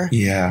in the air.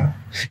 Yeah,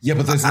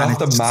 but there's not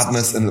the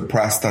madness in the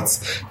press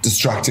that's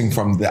distracting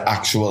from the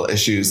actual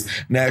issues.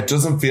 Now, it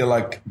doesn't feel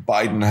like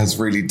Biden has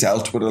really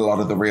dealt with a lot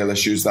of the real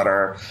issues that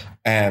are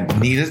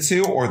needed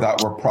to, or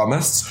that were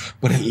promised,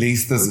 but at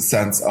least there's a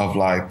sense of,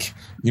 like,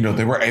 you know,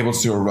 they were able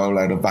to do a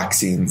rollout of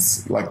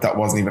vaccines. Like, that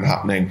wasn't even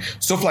happening.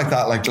 Stuff like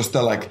that, like, just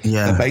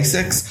the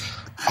basics.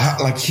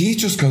 Like, he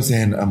just goes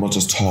in and will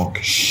just talk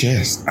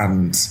shit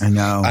and I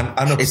know and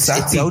upset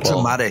it's people. so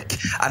dramatic,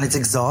 and it's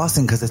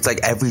exhausting because it's like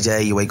every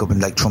day you wake up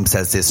and like Trump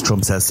says this,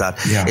 Trump says that.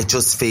 It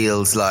just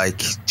feels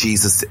like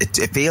Jesus.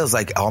 It feels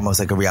like almost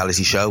like a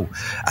reality show,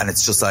 and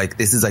it's just like,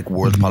 this is like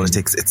world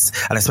politics.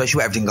 And especially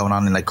with everything going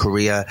on in like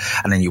Korea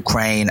and then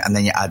Ukraine, and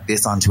then you add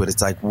this onto it.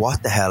 It's like,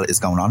 what the hell is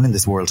going on in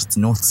this world? It's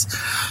nuts.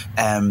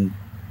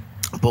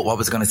 But what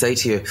was I going to say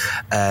to you?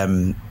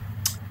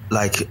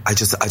 Like, I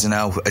don't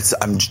know.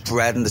 I'm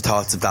dreading the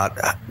thoughts of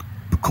that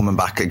coming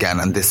back again,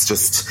 and this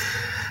just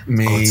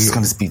this is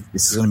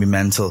going to be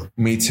mental.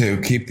 Me too.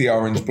 Keep the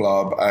orange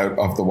blob out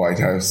of the White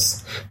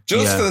House,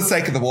 just for the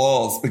sake of the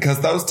walls,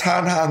 because those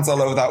tan hands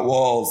all over that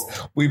walls.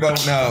 We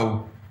won't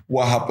know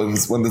what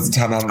happens when there's a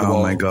tan hand on the wall.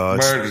 Oh my God!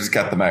 Murder, just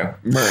get them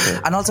out.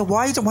 Murder. And also,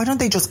 why don't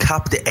they just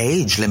cap the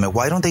age limit?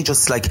 Why don't they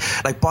just like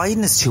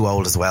Biden is too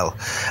old as well,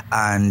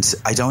 and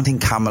I don't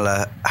think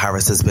Kamala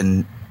Harris has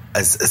been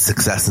as a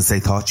success as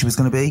they thought she was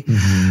going to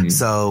be.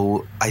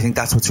 So I think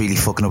that's what's really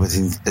fucking up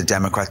with the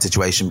Democrat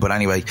situation. But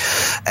anyway,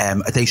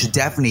 they should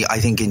definitely, I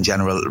think in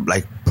general,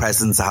 like,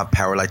 presidents that have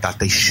power like that,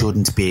 they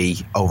shouldn't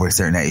be over a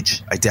certain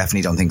age. I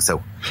definitely don't think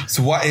so.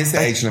 So what is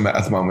the age limit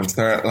at the moment?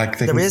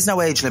 There is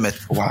no age limit.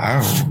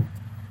 Wow.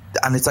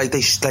 And it's like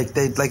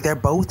they're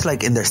both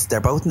like in their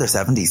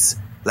 70s.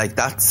 Like,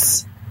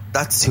 that's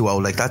too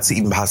old. Like, that's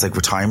even past like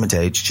retirement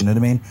age. Do you know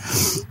what I mean?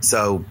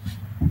 So,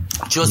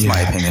 just my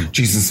opinion.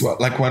 Jesus,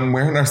 like, when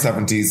we're in our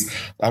 70s,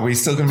 are we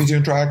still going to be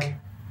doing drag?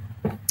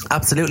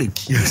 Absolutely.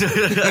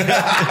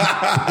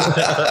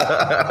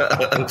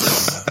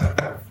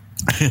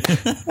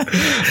 Oh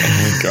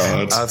my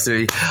God.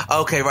 Absolutely.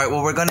 Okay, right.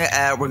 Well, we're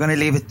gonna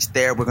leave it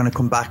there. We're gonna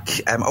come back.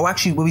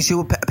 Actually, will we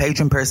do a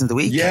Patreon person of the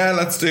week? Yeah,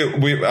 let's do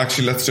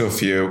a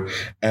few.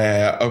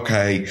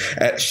 Okay.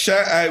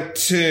 Shout out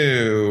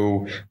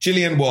to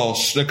Gillian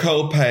Walsh,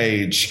 Nicole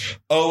Page,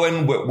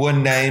 Owen with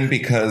one name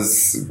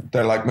because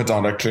they're like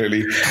Madonna,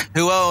 clearly.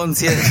 Who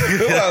owns you?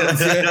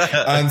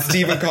 And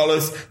Stephen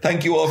Collis.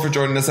 Thank you all for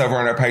joining us over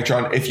on our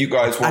Patreon. If you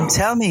guys want, and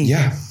tell me,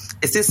 yeah,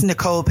 is this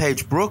Nicole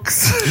Page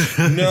Brooks?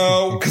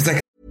 No, because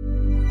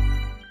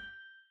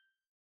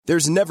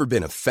There's never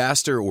been a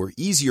faster or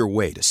easier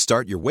way to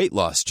start your weight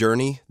loss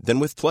journey than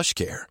with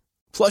PlushCare.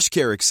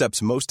 PlushCare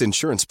accepts most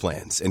insurance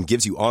plans and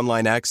gives you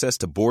online access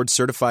to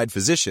board-certified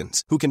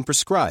physicians who can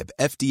prescribe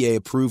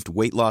FDA-approved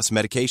weight loss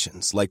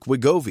medications like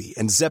Wegovy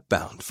and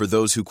Zepbound for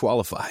those who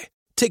qualify.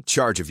 Take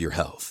charge of your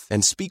health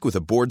and speak with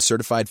a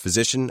board-certified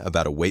physician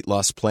about a weight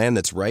loss plan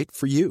that's right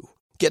for you.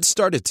 Get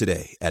started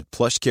today at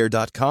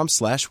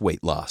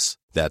plushcare.com/weight-loss.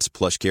 That's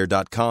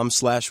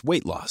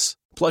plushcare.com/weight-loss.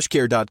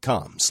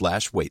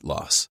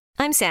 plushcare.com/weight-loss.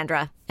 I'm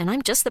Sandra, and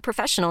I'm just the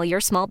professional your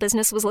small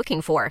business was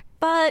looking for.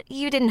 But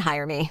you didn't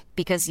hire me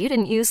because you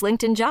didn't use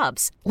LinkedIn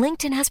Jobs.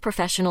 LinkedIn has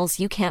professionals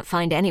you can't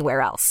find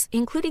anywhere else,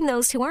 including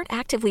those who aren't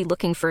actively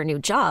looking for a new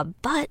job,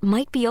 but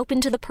might be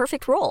open to the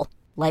perfect role,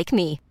 like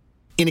me.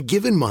 In a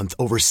given month,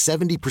 over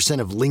 70%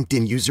 of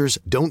LinkedIn users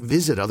don't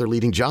visit other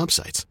leading job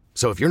sites.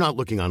 So if you're not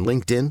looking on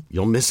LinkedIn,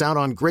 you'll miss out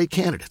on great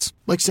candidates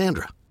like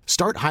Sandra.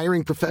 Start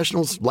hiring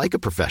professionals like a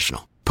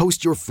professional.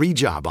 Post your free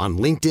job on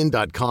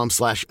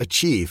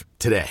linkedin.com/achieve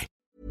today.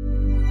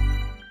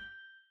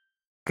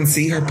 I can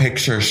see her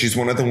picture. She's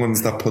one of the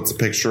ones that puts a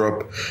picture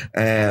up.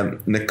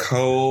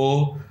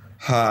 Nicole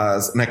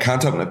has, and I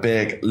can't open it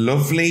big,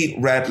 lovely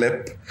red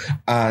lip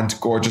and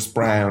gorgeous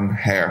brown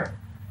hair.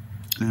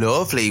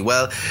 Lovely.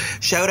 Well,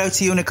 shout out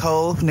to you,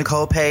 Nicole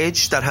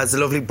Page, that has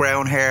lovely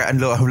brown hair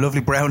and lovely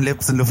brown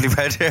lips and lovely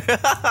red hair.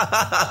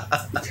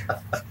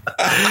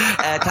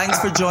 Thanks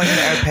for joining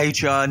our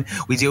Patreon.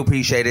 We do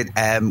appreciate it.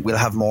 We'll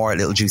have more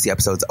little juicy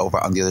episodes over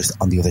on the other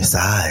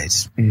side.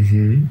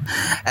 Mm-hmm.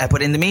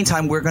 But in the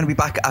meantime, we're going to be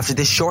back after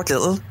this short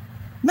little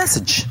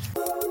message.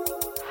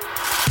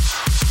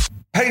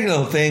 Petty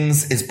Little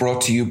Things is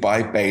brought to you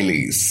by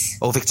Baileys.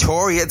 Oh,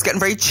 Victoria, it's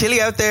getting very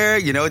chilly out there.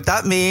 You know what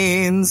that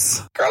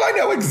means. Girl, I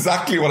know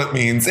exactly what it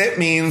means. It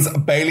means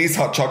Baileys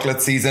hot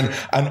chocolate season,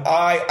 and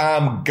I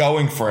am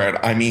going for it.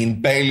 I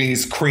mean,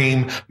 Baileys,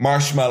 cream,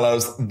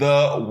 marshmallows,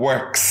 the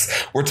works.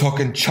 We're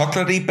talking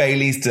chocolatey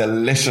Baileys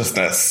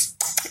deliciousness.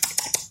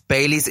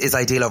 Baileys is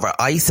ideal over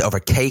ice, over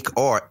cake,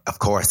 or, of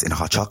course, in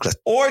hot chocolate.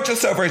 Or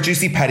just over a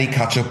juicy petty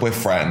catch-up with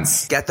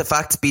friends. Get the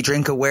facts, be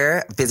drink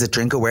aware. Visit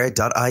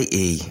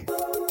drinkaware.ie.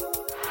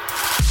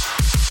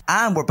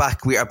 And we're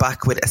back. We are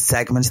back with a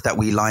segment that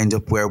we lined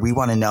up where we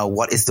want to know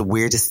what is the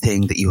weirdest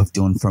thing that you have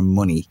done for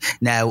money.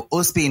 Now,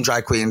 us being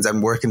drag queens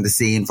and working the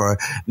scene for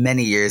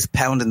many years,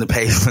 pounding the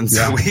pavement,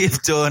 so we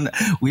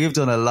have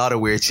done a lot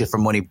of weird shit for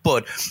money.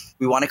 But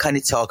we want to kind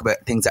of talk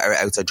about things that are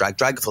outside drag.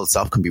 Drag full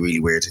stop can be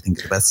really weird, I think,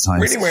 at the best of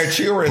times. Really weird.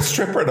 You were a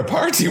stripper at a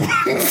party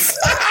once.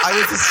 I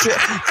was a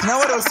stripper. You know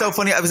what was so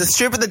funny? I was a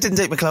stripper that didn't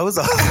take my clothes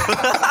off.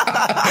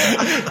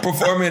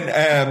 Performing,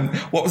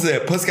 what was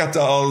it? Pussycat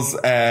Dolls,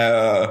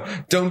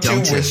 Don't You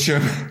Wish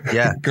Your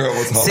Girl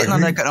Was Hot. Sitting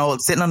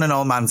on an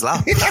old man's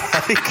lap.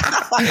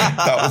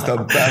 That was the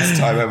best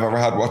time I've ever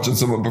had watching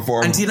someone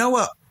perform. And do you know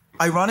what?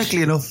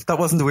 Ironically enough, that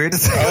wasn't the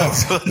weirdest thing.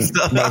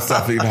 No, it's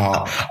definitely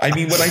not. I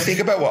mean, when I think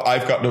about what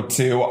I've gotten up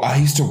to, I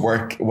used to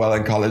work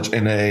in college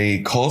in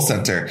a call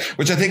center,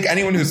 which I think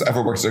anyone who's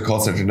ever worked at a call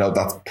center knows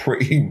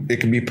it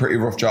can be a pretty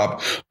rough job.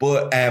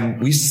 But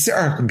we used to sit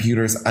at our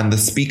computers and the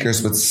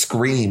speakers would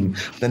scream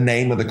the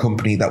name of the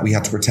company that we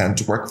had to pretend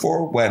to work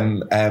for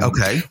when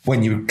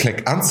you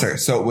click answer.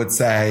 So it would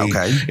say,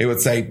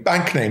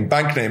 bank name.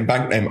 I'm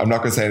not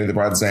going to say any of the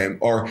brand's name,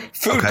 or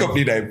food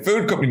company name,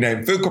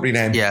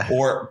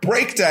 or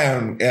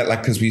breakdown,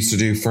 like, because we used to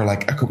do for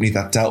like a company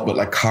that dealt with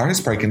like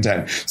cars breaking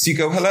down. So you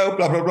go, hello,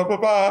 blah, blah, blah, blah,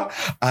 blah.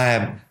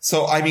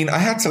 So, I mean, I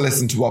had to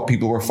listen to what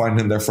people were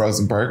finding in their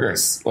frozen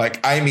burgers. Like,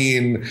 I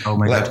mean, oh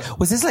my God.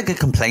 Was this like a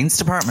complaints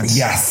department?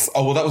 Yes.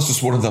 Oh, well, that was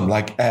just one of them.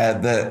 Like,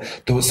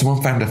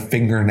 someone found a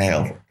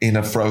fingernail in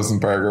a frozen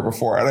burger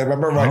before. And I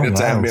remember writing it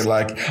down being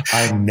like,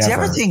 I'm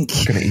never going to eat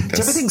this. Do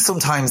you ever think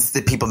sometimes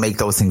that people make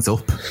those things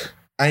up?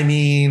 I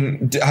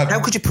mean, how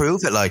could you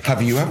prove it? Like,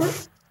 have you ever?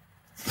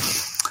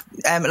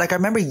 Like I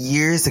remember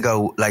years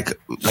ago, like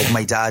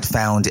my dad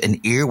found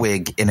an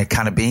earwig in a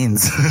can of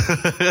beans.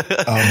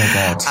 Oh my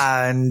God.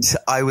 And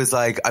I was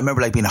like, I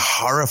remember like being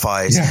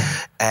horrified.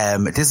 Yeah.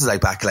 This was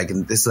like back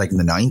in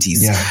the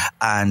 90s. Yeah.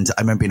 And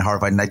I remember being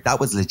horrified and like that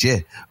was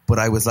legit. But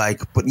I was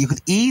like, but you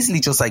could easily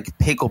just like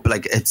pick up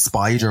like a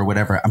spider or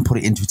whatever and put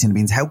it into a tin of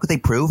beans. How could they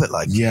prove it?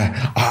 Like,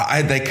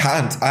 yeah, they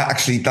can't.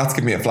 Actually, that's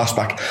giving me a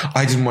flashback.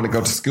 I didn't want to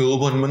go to school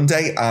one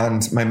Monday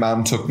and my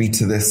mom took me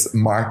to this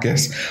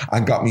market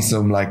and got me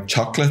some like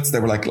chocolates. They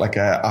were like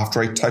a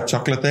After Eight type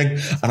chocolate thing.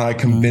 And I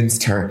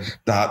convinced her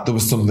that there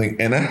was something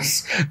in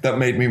it that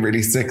made me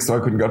really sick. So I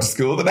couldn't go to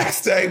school the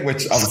next day,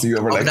 which obviously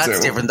you were like, that's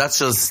different. That's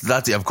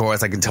of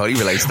course, I can totally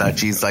relate to that.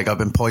 She's like, I've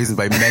been poisoned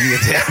by many a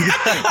thing.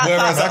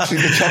 Whereas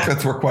actually the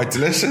chocolates were quite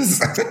delicious.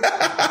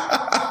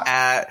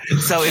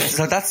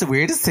 So that's the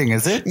weirdest thing,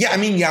 is it? Yeah, I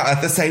mean, yeah.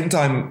 At the same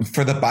time,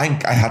 for the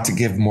bank, I had to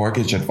give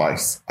mortgage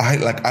advice.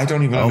 I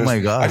don't even. Oh my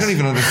god! I don't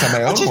even understand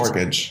my own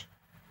mortgage.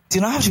 Do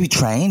you not have to be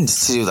trained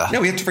to do that?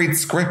 No, we had to read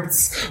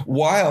scripts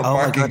while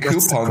marking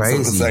coupons at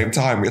the same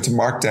time. We had to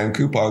mark down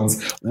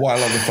coupons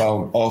while on the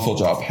phone. Awful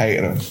job.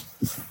 Hated it.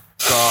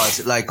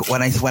 God, like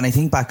when I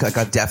think back, like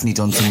I've definitely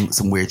done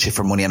some weird shit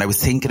for money, and I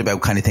was thinking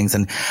about kind of things,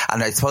 and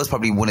I suppose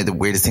probably one of the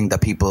weirdest things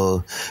that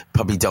people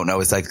probably don't know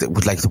is like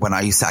when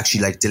I used to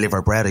actually like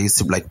deliver bread. I used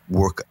to like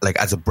work like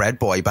as a bread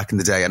boy back in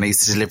the day, and I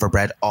used to deliver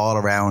bread all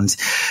around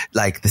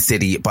like the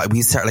city. But we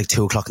used to start at like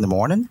 2:00 in the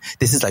morning.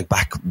 This is like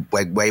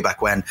way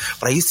back when,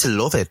 but I used to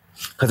love it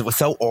because it was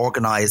so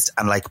organized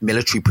and like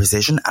military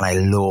precision, and I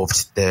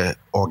loved the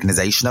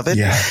organization of it.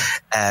 Yeah.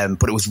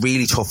 But it was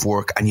really tough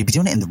work, and you'd be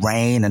doing it in the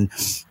rain, and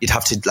you'd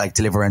have to like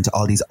deliver into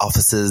all these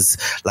offices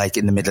like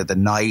in the middle of the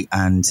night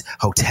and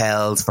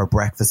hotels for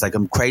breakfast, like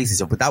I'm crazy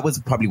stuff. But that was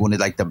probably one of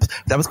like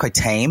that was quite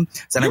tame.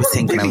 So then I was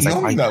thinking, really I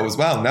was like, though as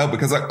well. No,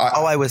 because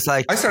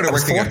I started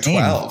working at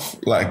 12.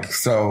 Like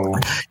so.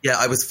 Yeah,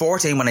 I was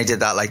 14 when I did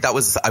that. Like I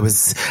was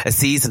a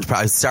seasoned.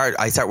 I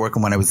started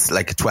working when I was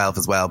like 12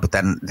 as well. But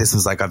then this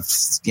was like I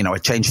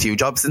changed a few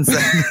jobs since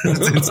then.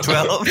 Since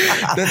 12.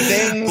 The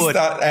things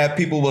that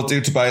people will do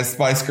to buy a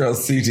Spice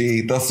Girls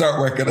CD, they'll start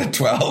working at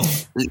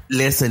 12.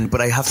 Listen,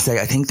 but I have to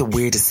say, I think the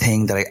weirdest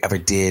thing that I ever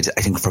did,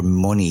 I think for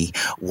money,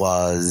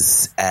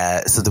 was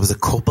so there was a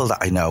couple that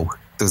I know.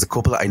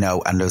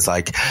 And it was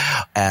like,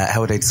 how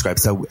would I describe?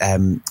 So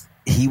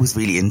he was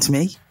really into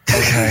me.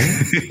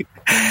 Okay.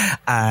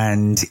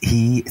 And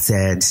he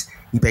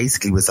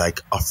basically was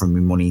like offering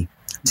me money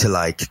to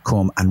like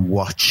come and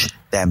watch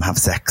them have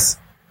sex.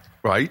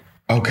 Right?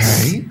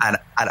 Okay. And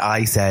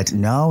I said,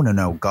 no,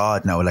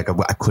 God, no. Like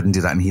I couldn't do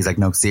that. And he's like,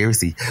 no,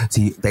 seriously.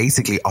 So he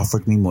basically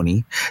offered me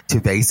money to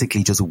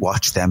basically just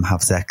watch them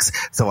have sex.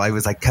 So I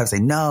was like, kept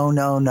saying, no.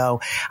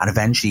 And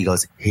eventually he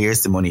goes,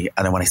 here's the money.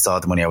 And then when I saw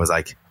the money, I was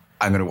like,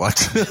 I'm going to watch.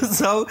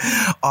 So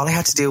all I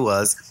had to do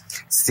was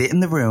sit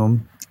in the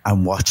room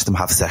and watch them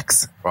have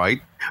sex.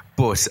 Right.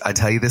 But I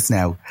tell you this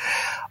now,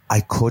 I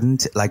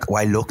couldn't, like,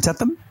 I looked at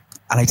them.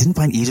 And I didn't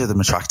find either of them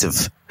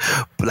attractive,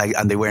 but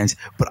and they weren't,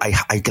 but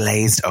I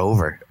glazed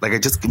over. Like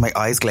my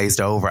eyes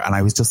glazed over, and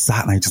I was just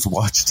sat and I just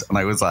watched, and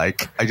I was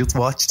like, I just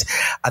watched.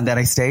 And then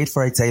I stayed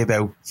for, I'd say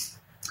maybe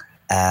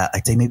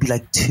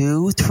like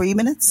 2-3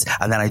 minutes.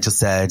 And then I just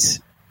said,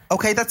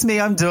 okay, that's me,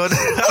 I'm done.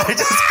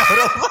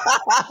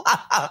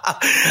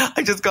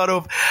 I just got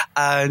up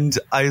and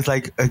I was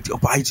like, do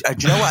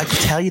you know what? I could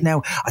tell you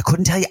now, I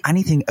couldn't tell you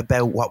anything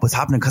about what was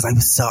happening because I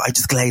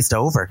just glazed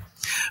over.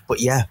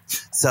 But yeah,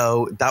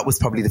 so that was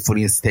probably the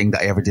funniest thing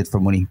that I ever did for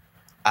money.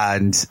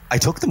 And I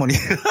took the money.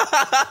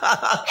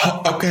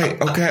 Okay.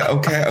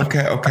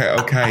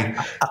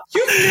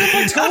 You've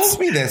never told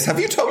me this. Have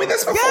you told me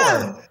this before?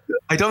 Yeah.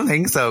 I don't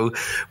think so.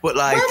 But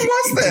like, when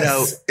was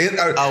this?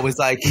 I was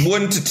like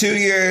 1 to 2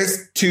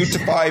 years, 2 to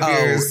 5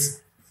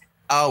 years.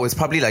 Oh, it was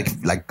probably like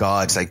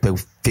about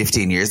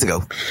 15 years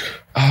ago.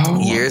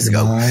 Oh, years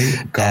ago.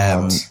 My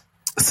God.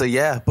 So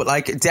yeah, but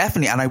like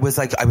definitely, and I was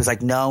like,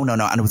 no,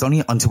 and it was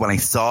only until when I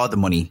saw the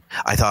money,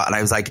 I thought, and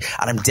I was like,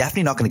 and I'm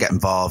definitely not going to get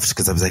involved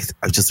because I was like,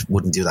 I just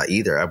wouldn't do that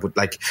either. I would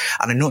like,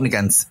 and I'm nothing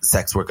against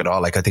sex work at all.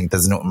 Like I think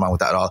there's nothing wrong with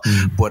that at all.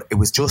 But it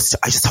was just,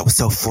 I just thought it was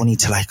so funny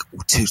to like,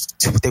 to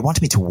they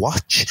wanted me to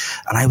watch,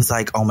 and I was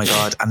like, oh my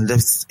God, and it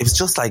was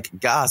just like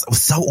gas. I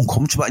was so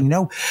uncomfortable, and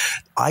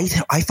I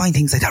find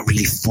things like that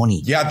really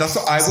funny. Yeah, that's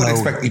what I would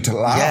expect you to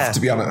laugh,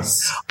 to be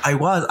honest. I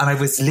was, and I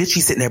was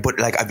literally sitting there, but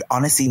like I've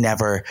honestly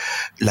never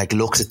like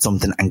looked at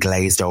something and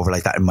glazed over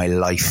like that in my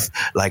life,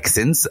 like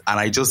since. And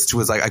I just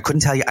was like, I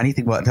couldn't tell you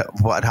anything what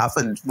had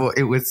happened, but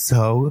it was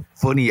so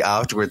funny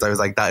afterwards. I was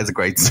like, that is a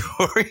great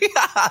story.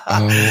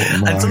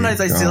 And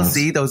sometimes I still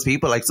see those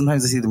people, like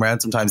sometimes I see them around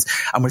sometimes,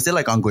 and we're still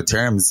like on good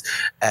terms.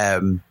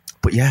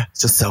 But yeah,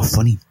 it's just so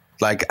funny.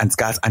 Like, and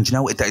Scott, and you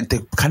know,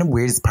 the kind of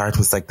weirdest part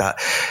was like that,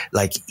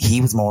 like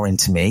he was more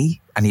into me,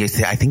 and I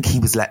think he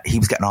was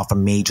getting off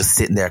on me just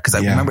sitting there, because I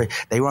remember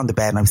they were on the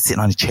bed and I was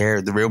sitting on a chair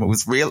in the room. It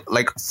was real,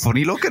 like,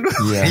 funny looking.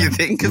 Yeah. You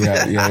think?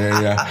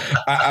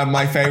 Yeah.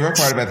 My favorite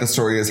part about the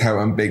story is how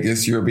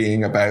ambiguous you're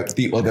being about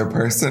the other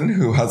person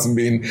who hasn't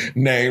been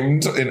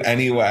named in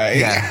any way.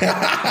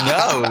 Yeah.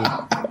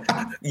 No.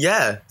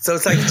 Yeah. So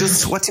it's like,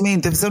 just, what do you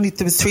mean? There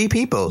was 3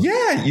 people.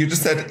 Yeah. You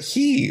just said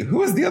he. Who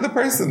was the other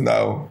person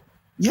though?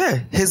 Yeah,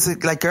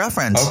 his like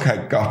girlfriend.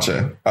 Okay,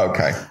 gotcha.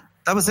 Okay.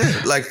 That was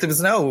it. Like, there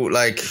was no,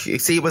 like,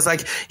 see, it was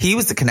like, he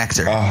was the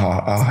connector.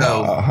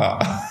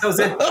 That was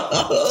it.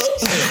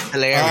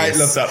 Hilarious. I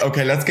love that.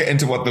 Okay, let's get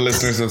into what the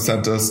listeners have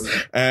sent us.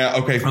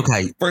 Okay.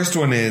 First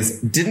one is,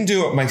 didn't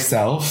do it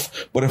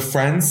myself, but a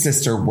friend's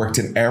sister worked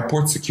in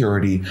airport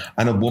security,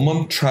 and a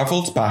woman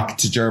travelled back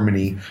to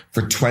Germany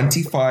for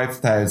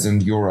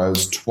 25,000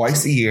 euros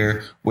twice a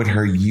year with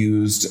her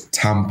used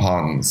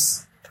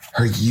tampons.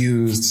 her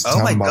used tampons.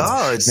 Oh my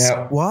God.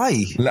 Now,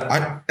 why?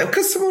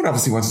 Because someone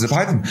obviously wanted to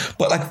buy them.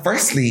 But like,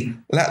 firstly,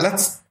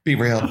 let's be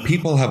real.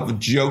 People have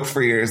joked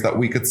for years that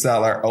we could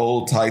sell our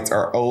old tights,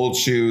 our old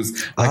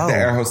shoes, like the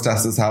air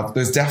hostesses have.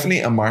 There's definitely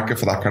a market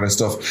for that kind of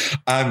stuff.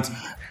 And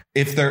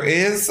if there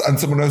is, and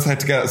someone knows how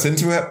to get us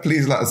into it,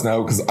 please let us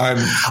know, because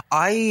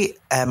I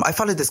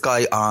followed this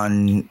guy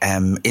on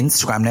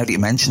Instagram, now that you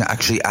mention it,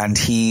 actually, and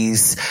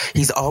he's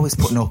always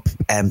putting up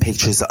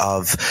pictures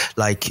of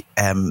like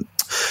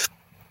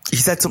he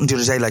said something the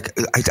other day, like,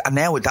 and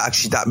now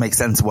that makes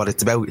sense what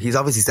it's about. He's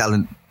obviously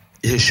selling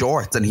his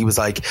shorts, and he was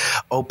like,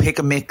 "Oh, pick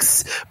a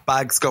mix,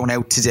 bags going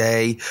out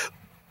today,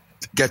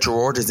 get your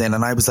orders in."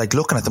 And I was like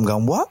looking at them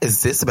going, what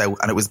is this about?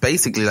 And it was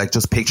basically like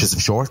just pictures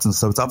of shorts. And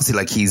so it's obviously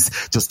like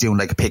he's just doing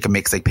like a pick a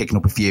mix, like picking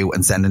up a few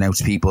and sending out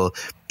to people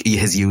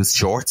his used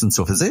shorts and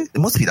stuff. Is it? It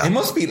must be that. It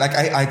must be like,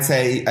 I'd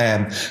say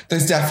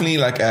there's definitely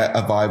like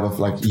a vibe of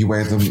like you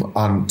wear them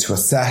on to a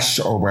sesh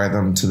or wear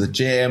them to the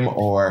gym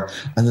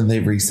and then they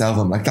resell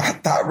them. Like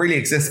that really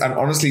exists. And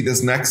honestly,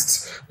 this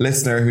next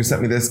listener who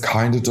sent me this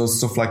kind of does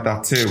stuff like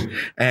that too.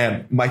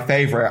 My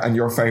favorite and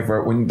your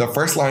favorite, when the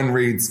first line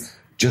reads,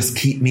 "Just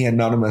keep me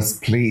anonymous,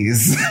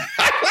 please."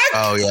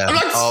 Oh,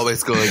 yeah.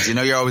 Always good. You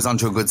know, you're always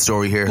onto a good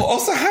story here. But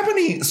also, how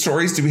many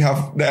stories do we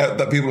have now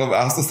that people have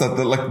asked us that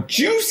the like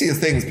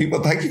juiciest things?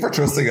 People, thank you for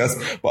trusting us.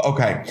 But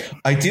okay,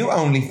 I do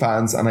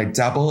OnlyFans and I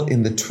dabble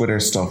in the Twitter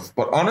stuff.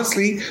 But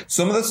honestly,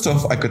 some of the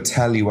stuff I could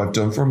tell you I've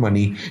done for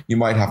money, you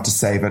might have to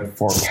save it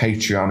for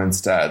Patreon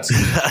instead.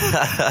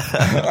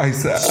 I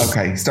said,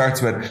 okay,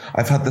 starts with,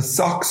 I've had the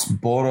socks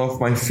bought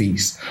off my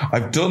feet.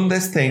 I've done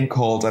this thing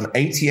called an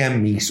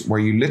ATM meet, where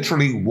you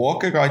literally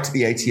walk a guy to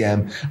the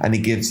ATM and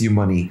he gives you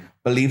money.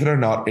 Believe it or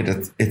not,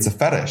 it's a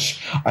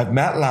fetish. I've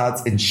met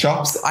lads in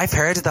shops. I've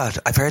heard of that.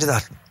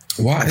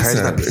 What? I've heard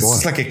of that before.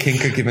 It's just like a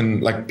kink of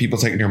giving like people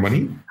taking your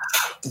money.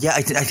 Yeah,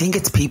 I think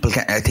it's people.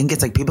 I think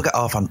it's like people get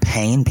off on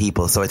paying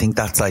people. So I think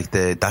that's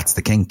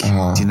the kink. Do you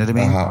know what I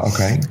mean?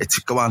 Okay.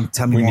 Go on,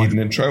 tell me more. We need an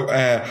intro.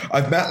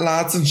 I've met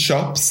lads in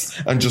shops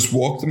and just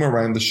walked them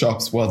around the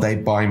shops while they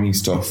buy me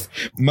stuff.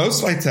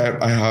 Most nights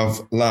out, I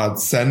have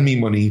lads send me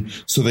money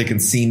so they can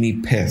see me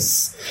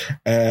piss.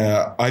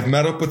 I've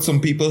met up with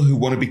some people who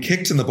want to be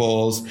kicked in the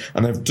balls,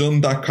 and I've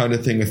done that kind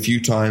of thing a few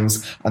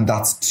times, and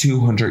that's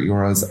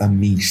 €200 a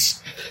meet.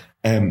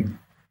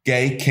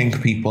 Gay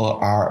kink people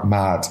are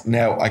mad.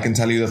 Now, I can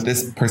tell you that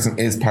this person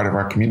is part of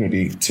our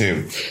community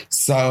too.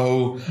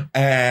 So,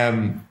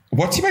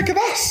 what do you make of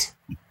that?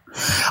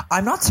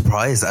 I'm not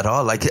surprised at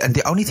all. Like, and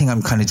the only thing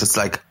I'm kind of just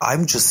like,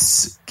 I'm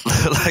just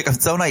like, I'm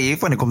so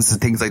naive when it comes to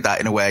things like that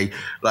in a way.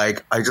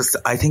 Like, I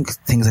think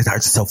things like that are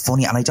just so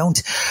funny, and I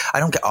don't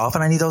get off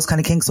on any of those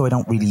kind of kinks, so I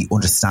don't really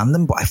understand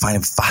them, but I find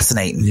them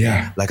fascinating.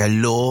 Yeah. Like, I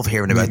love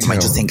hearing about them. I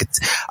just think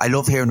I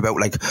love hearing about,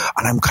 like,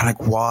 and I'm kind of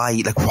like,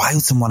 why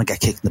would someone want to get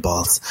kicked in the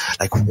balls?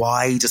 Like,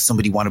 why does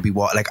somebody want to be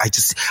like, I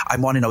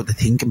want to know the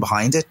thinking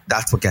behind it.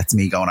 That's what gets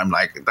me going. I'm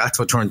like, that's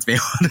what turns me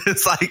on.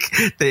 It's like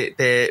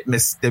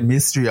the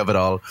mystery of it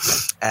all.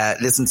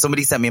 Listen,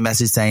 somebody sent me a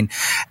message saying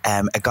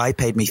a guy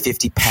paid me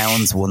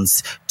 £50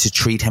 once to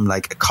treat him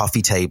like a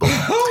coffee table.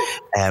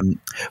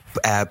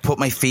 Put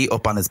my feet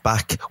up on his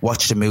back,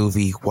 watched a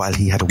movie while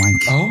he had a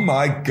wank. Oh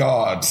my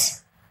God.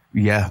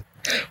 Yeah,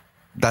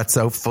 that's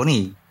so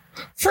funny.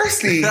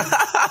 Firstly,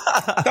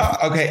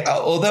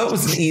 although it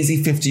was an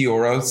easy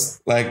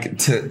 €50 like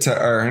to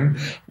earn,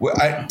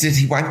 did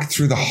he wank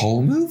through the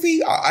whole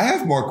movie? I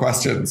have more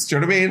questions. Do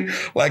you know what I mean?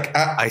 Like,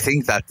 I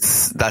think I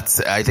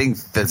think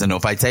there's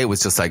enough. I'd say it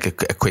was just like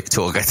a quick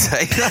tug, I'd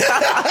say.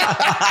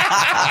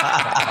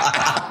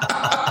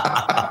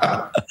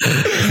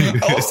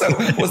 Also,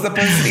 was the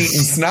person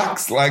eating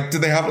snacks? Like,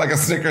 did they have like a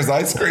Snickers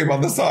ice cream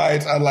on the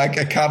side and like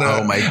a can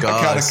of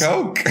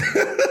Coke?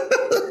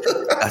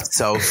 That's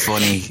so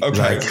funny. Okay.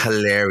 Like,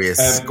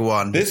 hilarious. Go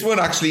on. This one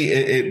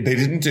actually, they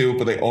didn't do,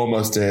 but they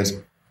almost did.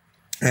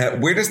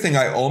 Weirdest thing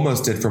I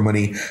almost did for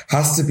money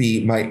has to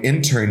be my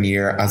intern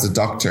year as a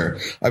doctor.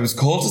 I was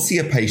called to see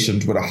a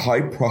patient with a high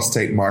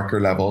prostate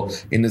marker level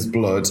in his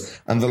blood,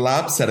 and the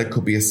lab said it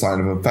could be a sign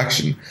of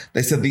infection.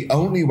 They said the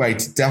only way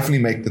to definitely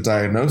make the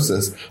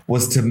diagnosis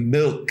was to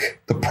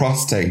milk the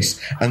prostate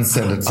and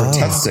send it for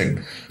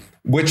testing,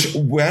 which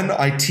when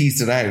I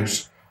teased it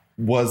out,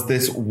 was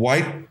this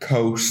white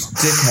coat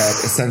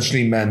dickhead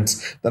essentially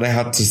meant that I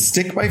had to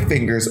stick my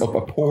fingers up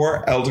a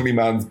poor elderly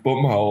man's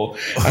bumhole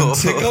and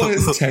tickle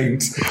his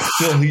taint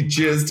till he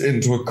jizzed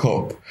into a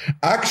cup.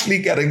 Actually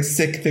getting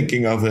sick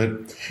thinking of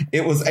it.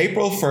 It was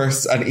April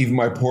 1st and even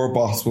my poor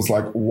boss was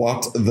like,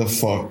 what the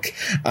fuck?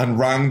 And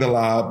rang the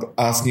lab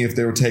asking if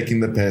they were taking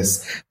the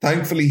piss.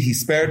 Thankfully, he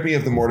spared me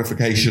of the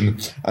mortification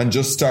and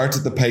just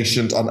started the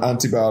patient on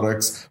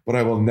antibiotics, but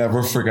I will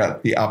never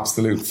forget the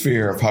absolute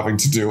fear of having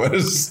to do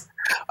it.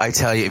 I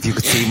tell you, if you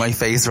could see my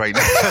face right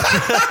now.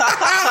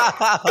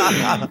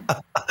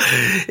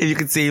 If you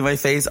could see my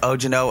face. Oh,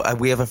 do you know,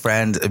 we have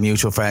a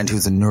mutual friend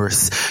who's a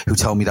nurse who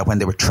told me that when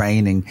they were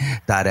training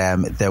that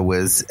there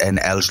was an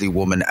elderly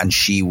woman and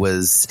she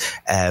was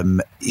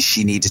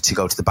she needed to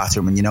go to the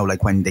bathroom, and you know,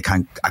 like when they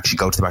can't actually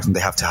go to the bathroom, they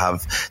have to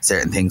have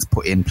certain things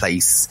put in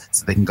place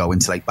so they can go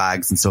into like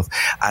bags and stuff,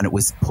 and it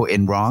was put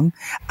in wrong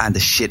and the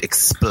shit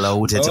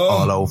exploded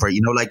all over,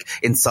 you know, like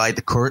inside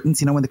the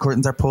curtains, you know, when the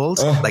curtains are pulled,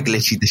 like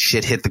literally the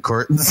shit hit the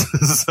curtains.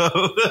 So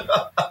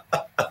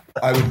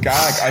I would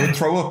gag. I would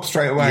throw up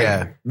straight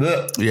away.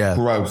 Yeah.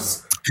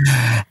 Gross.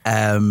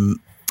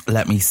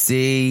 Let me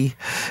see.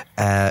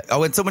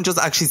 And someone just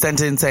actually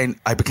sent in saying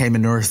I became a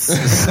nurse.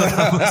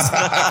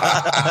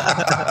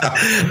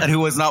 And who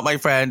was not my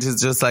friend,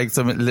 who's just like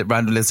some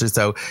random listener.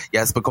 So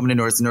yes, becoming a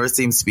nurse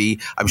seems to be,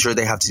 I'm sure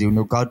they have to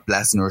do, God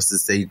bless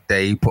nurses,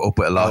 they put up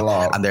with a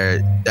lot. And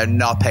they're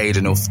not paid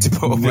enough to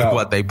put up with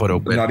what they put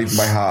up with. Not even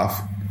by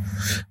half.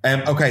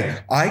 Okay,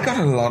 I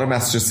got a lot of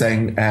messages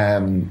saying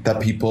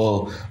that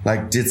people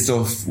like did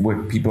stuff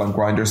with people on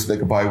Grindr so they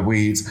could buy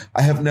weed.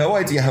 I have no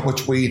idea how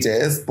much weed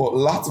is, but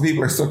lots of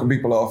people are sucking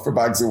people off for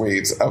bags of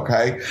weed.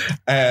 Okay,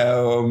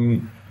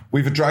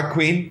 we have a drag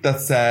queen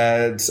that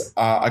said,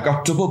 I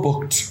got double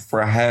booked for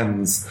a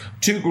hens.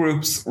 2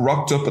 groups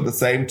rocked up at the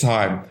same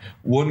time.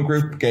 One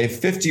group gave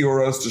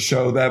 €50 to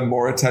show them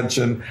more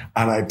attention,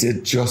 and I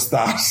did just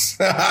that.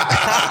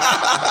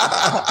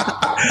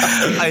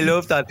 I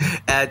love that.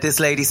 This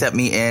lady sent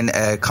me in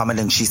a comment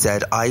and she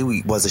said,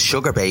 I was a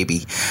sugar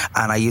baby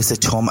and I used to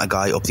tum a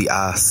guy up the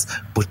ass,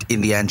 but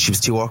in the end she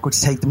was too awkward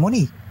to take the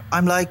money.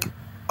 I'm like,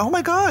 oh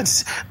my God.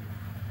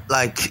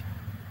 Like,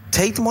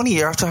 take the money.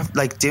 You're after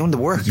like doing the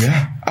work.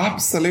 Yeah,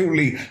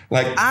 absolutely.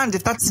 Like, and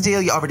if that's the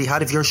deal you already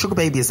had, if you're a sugar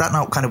baby, is that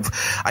not kind of?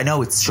 I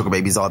know it's sugar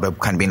baby is all about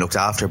kind of being looked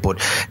after, but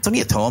it's only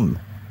a thumb.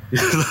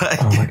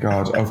 Oh my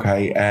God.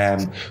 Okay.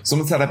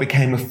 Someone said I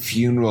became a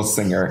funeral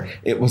singer.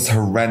 It was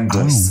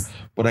horrendous.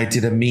 But I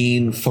did a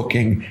mean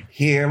fucking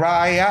 "Here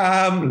I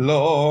am,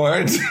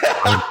 Lord."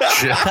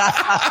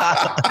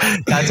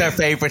 That's our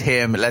favourite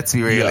hymn. Let's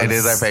be real. Yes. It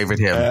is our favourite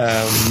hymn.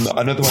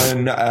 Another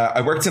one. I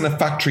worked in a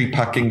factory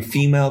packing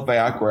female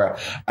Viagra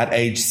at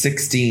age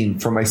 16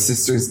 for my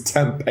sister's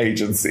temp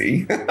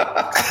agency.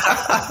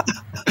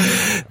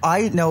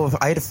 I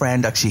had a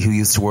friend actually who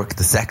used to work at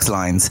the sex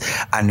lines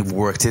and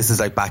worked. This is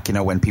like back, you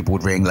know, when people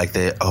would ring like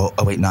the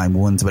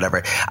 0891s or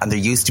whatever. And there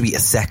used to be a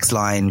sex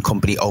line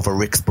company over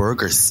Rick's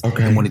Burgers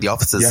in one of the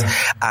offices. Yeah.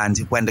 And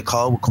when the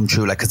call would come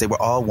through, like, because they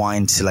were all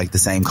wind to like the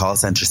same call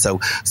center. So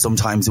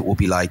sometimes it would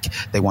be like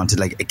they wanted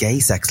like a gay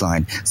sex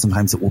line.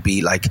 Sometimes it would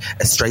be like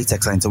a straight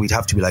sex line. So we'd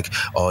have to be like,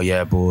 oh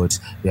yeah, bud,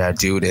 yeah,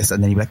 do this.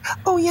 And then you'd be like,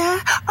 oh yeah,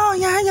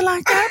 you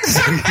like that?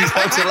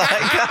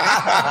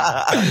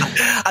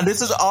 And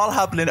this is all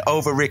happening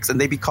over Rick's,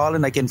 and they'd be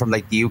calling like in from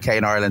like the UK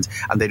and Ireland,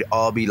 and they'd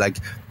all be like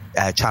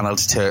channeled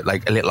to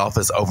like a little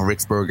office over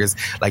Rick's Burgers,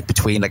 like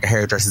between like a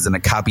hairdressers and a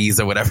cabbies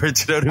or whatever.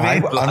 Do you know what I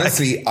mean?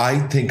 Honestly, I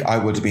think I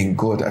would have been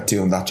good at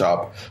doing that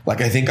job.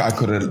 Like, I think I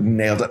could have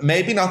nailed it.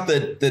 Maybe not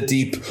the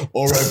deep,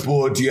 all right,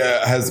 bud,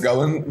 yeah, how's it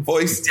going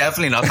voice.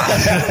 Definitely not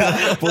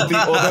that. But the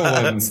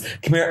other ones,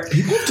 come here,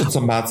 people have done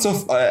some mad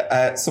stuff.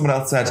 Someone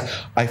else said,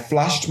 I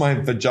flashed my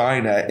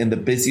vagina in the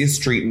busiest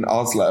street in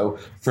Oslo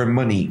for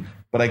money,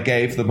 but I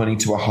gave the money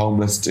to a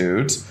homeless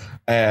dude.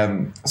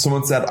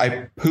 Someone said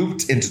I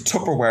pooped into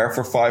Tupperware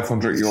for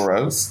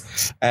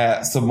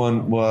 €500.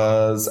 Someone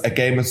was a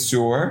gay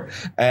masseur.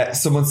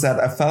 Someone said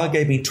a fella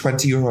gave me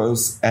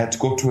 €20 to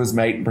go up to his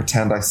mate and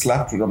pretend I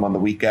slept with him on the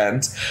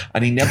weekend,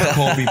 and he never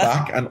called me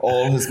back, and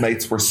all his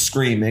mates were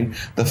screaming.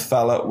 The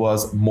fella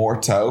was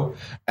morto.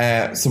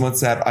 Someone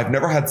said I've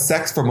never had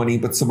sex for money,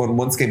 but someone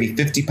once gave me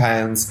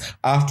 £50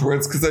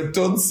 afterwards because I've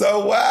done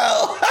so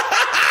well.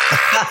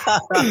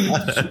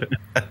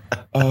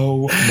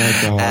 Oh my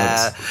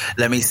God.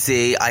 Let me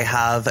see. I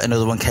have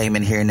another one came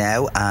in here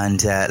now,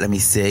 and let me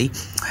see.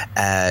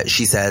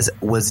 She says,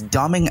 was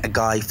doming a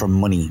guy for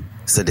money.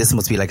 So this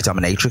must be like a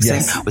dominatrix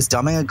thing. Was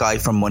doming a guy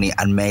for money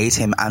and made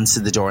him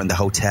answer the door in the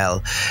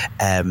hotel.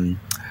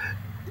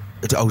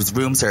 His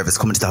room service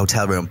coming to the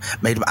hotel room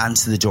made him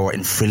answer the door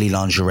in frilly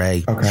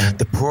lingerie. Okay.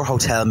 The poor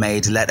hotel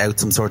maid let out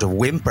some sort of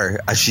whimper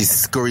as she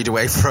scurried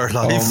away for her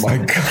life. Oh my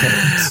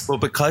God. But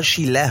because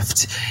she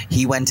left,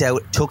 he went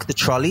out, took the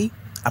trolley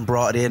and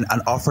brought it in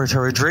and offered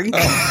her a drink.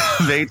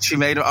 She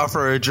made him offer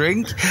her a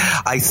drink.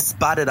 I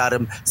spat it at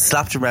him,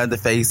 slapped him around the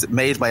face,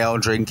 made my own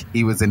drink.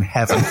 He was in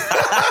heaven.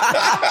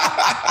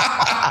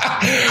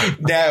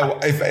 Now,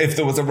 if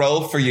there was a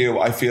role for you,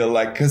 I feel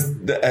like, because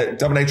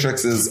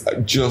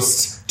dominatrixes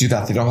just do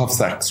that. They don't have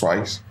sex,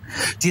 right?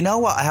 Do you know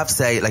what I have to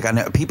say? Like, I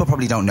know people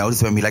probably don't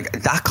notice about me. Like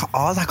that,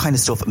 all that kind of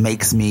stuff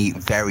makes me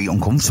very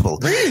uncomfortable.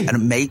 Really? And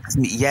it makes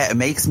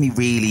me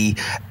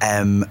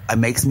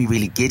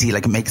really giddy.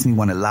 Like, it makes me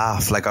want to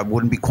laugh. Like, I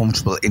wouldn't be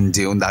comfortable in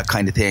doing that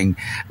kind of thing.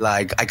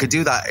 Like, I could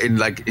do that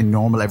in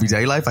normal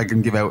everyday life. I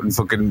can give out and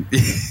fucking,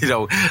 you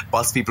know,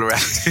 boss people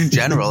around in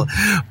general.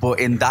 But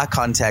in that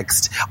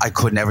context, I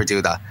could never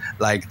do that.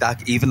 Like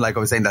that, even like I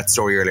was saying that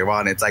story earlier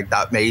on, it's like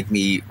that made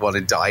me want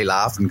to die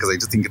laughing because I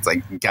just think it's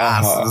like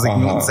gas. There's like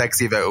nothing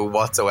sexy about it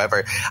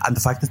whatsoever. And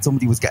the fact that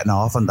somebody was getting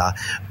off on that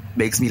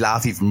makes me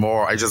laugh even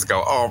more. I just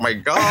go, oh my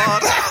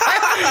God.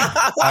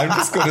 I'm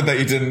just gutted that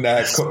you didn't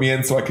cut me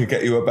in so I could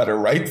get you a better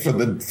rate for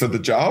the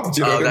job.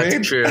 Do you know what I mean?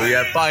 That's true.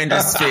 Yeah,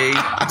 finder's fee.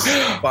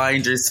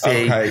 Finder's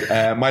fee.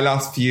 Okay, my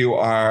last few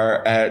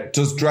are,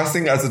 does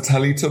dressing as a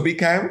Teletubby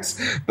count?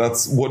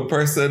 That's one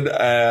person.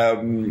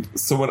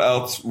 Someone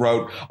else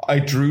wrote, I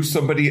drew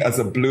somebody as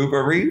a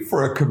blueberry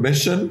for a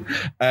commission.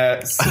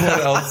 Someone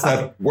else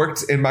said,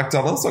 worked in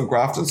McDonald's on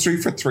Grafton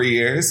Street for 3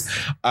 years.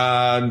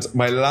 And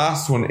my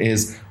last one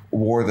is,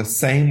 wore the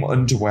same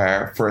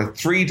underwear for a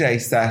 3-day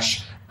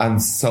sesh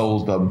and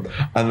sold them.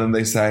 And then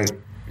they say,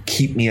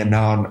 keep me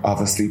anon,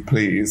 obviously,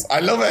 please. I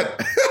love it.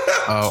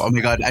 Oh my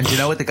God. And do you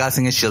know what the gas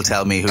thing is? She'll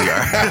tell me who you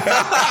are.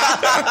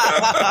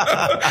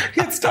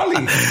 It's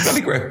Dolly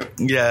Grip.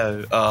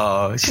 Yeah.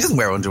 Oh, she doesn't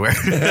wear underwear.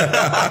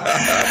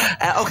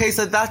 Okay,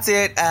 so that's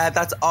it.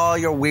 That's all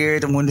your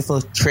weird and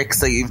wonderful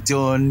tricks that you've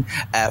done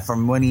for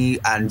money.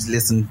 And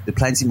listen, there's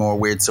plenty more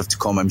weird stuff to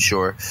come, I'm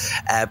sure.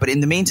 But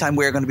in the meantime,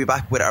 we're going to be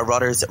back with our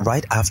Rotters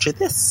right after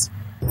this.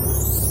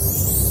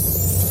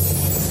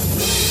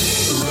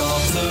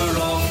 Rotter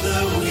of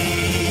the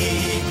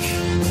week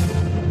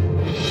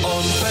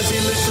on Petty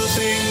Little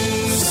Things.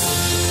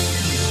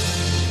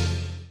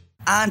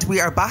 And we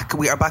are back.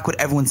 We are back with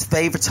everyone's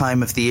favourite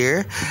time of the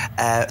year.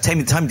 Time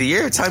of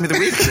the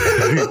week.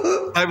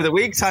 Time of the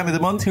week, time of the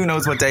month. Who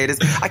knows what day it is?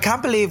 I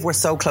can't believe we're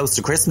so close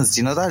to Christmas.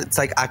 Do you know that? It's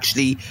like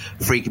actually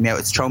freaking me out.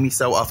 It's thrown me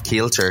so off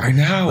kilter. I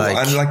know.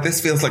 And like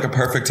this feels like a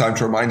perfect time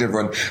to remind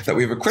everyone that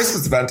we have a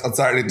Christmas event on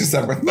Saturday,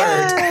 December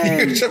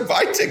 3rd. You should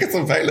buy tickets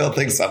on Petty Little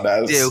Things on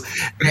now. They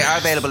are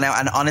available now.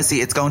 And honestly,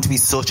 it's going to be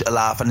such a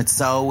laugh. And it's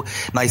so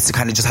nice to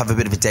kind of just have a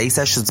bit of a day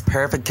session. It's a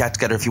perfect get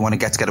together if you want to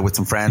get together with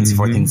some friends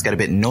before things get a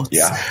bit nuts.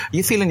 Yeah.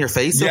 You feeling your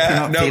face up?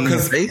 Yeah, no,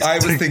 because I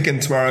was thinking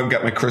tomorrow I'm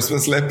getting my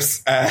Christmas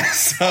lips,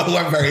 so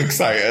I'm very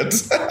excited.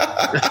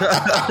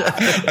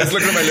 I was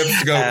looking at my lips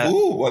to go,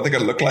 ooh, what are they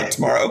going to look like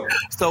tomorrow?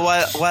 So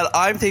while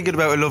I'm thinking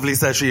about a lovely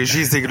session,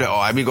 she's thinking, oh,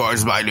 I'm going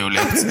to my new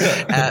lips.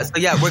 So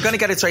yeah, we're going to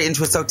get it straight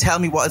into it. So tell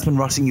me what has been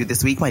rotting you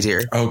this week, my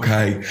dear.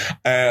 Okay.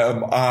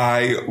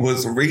 I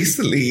was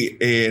recently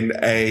in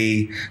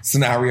a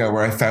scenario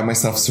where I found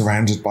myself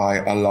surrounded by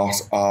a lot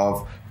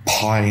of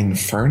pine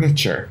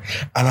furniture,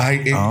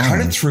 and it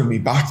kind of threw me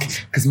back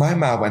because my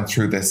ma went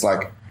through this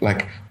like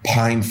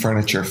pine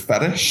furniture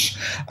fetish,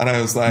 and I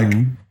was like,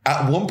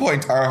 at one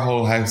point our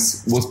whole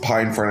house was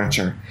pine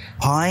furniture.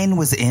 Pine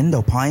was in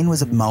though. Pine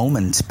was a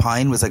moment.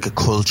 Pine was like a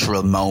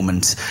cultural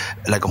moment,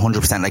 like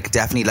 100%, like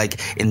definitely like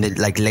in the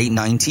like late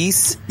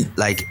 90s,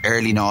 like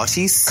early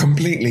noughties.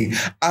 Completely.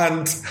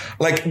 And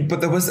like,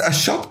 but there was a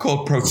shop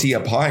called Protea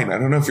Pine. I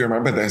don't know if you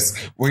remember this,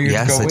 where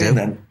you'd go in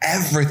and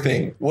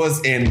everything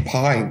was in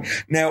pine.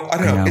 Now, I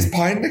don't know, is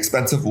pine an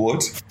expensive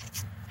wood?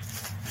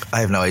 I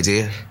have no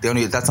idea.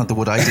 That's not the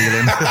wood I deal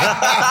in.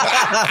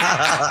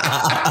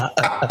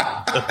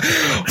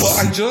 Well,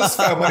 I just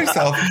found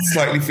myself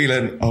slightly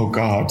feeling, oh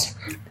God.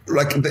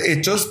 Like,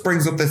 it just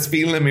brings up this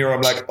feeling in me where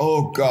I'm like,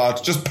 oh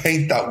God, just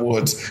paint that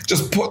wood.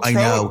 Just throw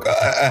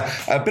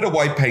a bit of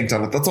white paint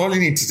on it. That's all you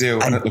need to do,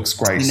 and it looks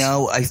great. You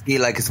know, I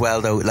feel like as well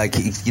though, like,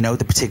 you know,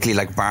 the particularly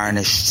like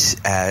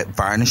varnished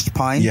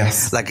pine.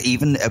 Yes. Like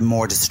even a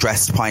more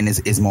distressed pine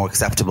is more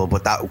acceptable,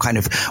 but that kind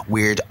of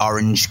weird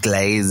orange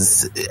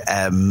glaze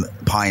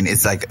pine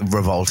is like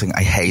revolting.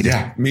 I hate it.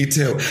 Yeah, me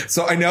too.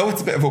 So I know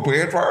it's a bit of a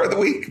weird rotter of the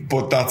week,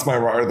 but that's my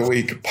rotter of the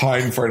week,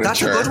 pine furniture.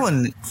 That's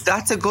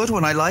a good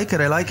one. I like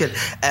it.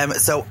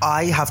 So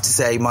I have to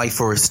say my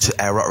first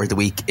rotter of the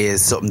week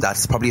is something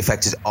that's probably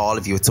affected all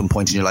of you at some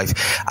point in your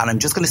life, and I'm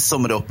just going to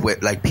sum it up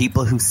with like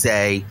people who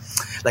say,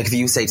 like if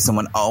you say to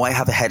someone, oh, I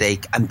have a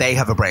headache, and they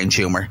have a brain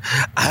tumor,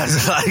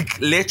 and like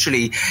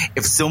literally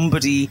if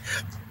somebody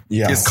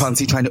is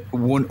constantly trying to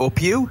one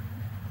up you,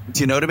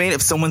 do you know what I mean?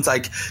 If someone's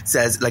like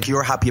says like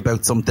you're happy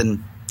about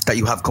something that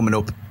you have coming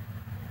up,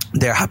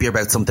 they're happy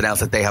about something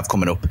else that they have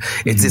coming up.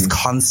 It's this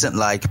constant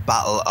like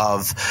battle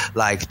of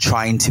like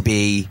trying to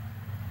be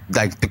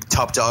like the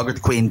top dog or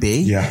the queen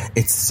bee. Yeah.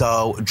 It's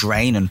so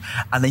draining.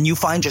 And then you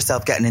find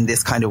yourself getting in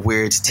this kind of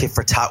weird tit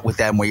for tat with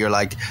them where you're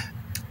like,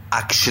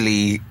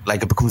 actually,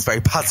 like, it becomes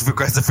very passive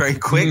aggressive very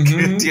quick.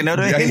 Do you know what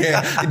I mean?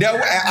 Yeah. No,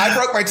 I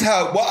broke my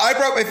toe. Well, I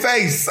broke my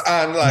face,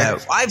 and like, no,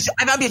 I've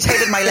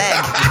amputated my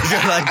leg.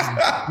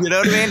 Like, you know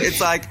what I mean?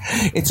 It's like,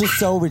 it's just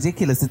so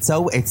ridiculous. It's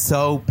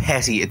so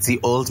petty. It's the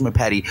ultimate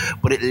petty,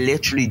 but it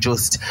literally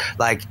just,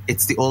 like,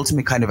 it's the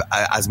ultimate kind of,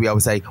 as we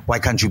always say, why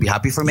can't you be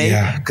happy for me?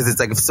 Because it's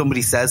like, if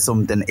somebody says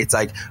something, it's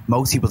like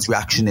most people's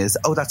reaction is,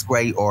 oh, that's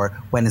great, or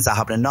when is that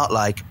happening? Not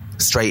like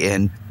straight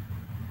in,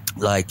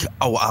 like,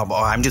 oh,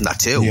 I'm doing that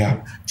too.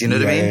 Yeah. Do you know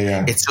what I mean?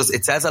 Yeah. It's just,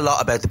 it says a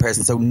lot about the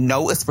person. So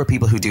notice for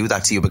people who do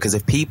that to you, because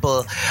if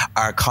people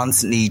are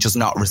constantly just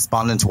not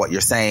responding to what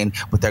you're saying,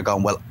 but they're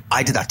going, well,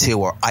 I did that too,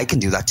 or I can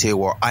do that too,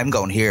 or I'm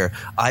going here,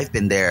 I've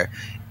been there.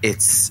 It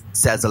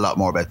says a lot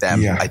more about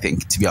them, I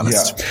think, to be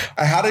honest. Yeah.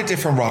 I had a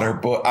different rudder,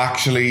 but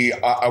actually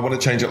I want to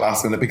change it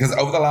last minute, because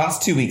over the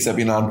last 2 weeks I've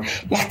been on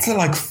lots of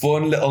like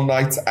fun little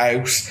nights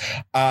out,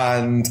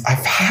 and I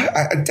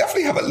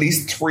definitely have at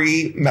least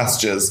 3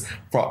 messages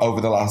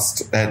over the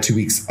last 2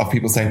 weeks of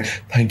people saying,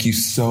 thank you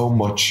so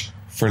much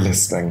for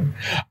listening.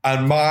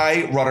 And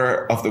my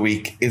rudder of the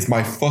week is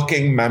my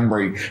fucking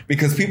memory,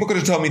 because people could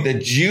have told me the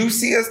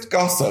juiciest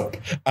gossip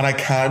and I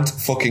can't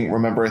fucking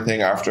remember a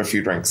thing after a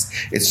few drinks.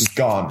 It's just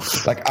gone.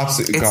 Like,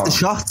 absolutely gone. It's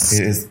the shots.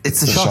 It's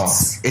the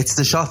shots. It's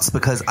the shots,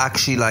 because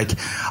actually, like,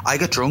 I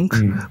get drunk,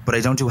 but I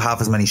don't do half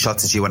as many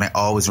shots as you, and I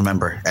always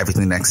remember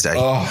everything the next day.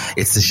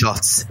 It's the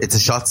shots. It's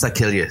the shots that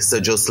kill you. So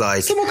just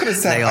like, someone could have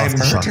said I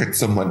murdered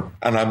someone,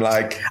 and I'm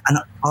like, and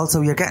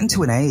also you're getting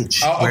to an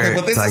age. Okay,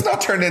 but this is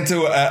not turned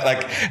into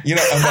like, you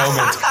know, a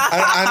moment.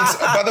 and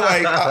by the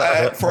way,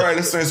 for our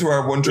listeners who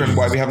are wondering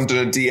why we haven't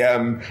done a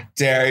DM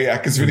dare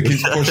yet, because we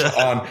keep pushing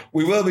on,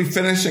 we will be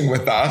finishing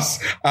with that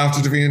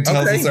after Davina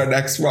tells us our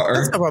next rudder.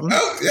 That's no problem.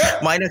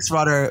 My next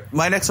rudder,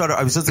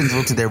 I was just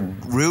interrupted there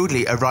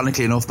rudely,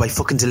 ironically enough, by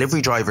fucking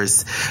delivery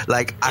drivers.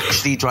 Like,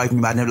 actually drive me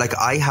mad now. Like,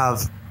 I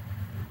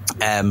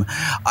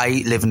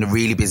live in a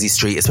really busy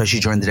street, especially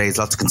during the day. There's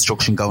lots of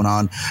construction going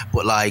on,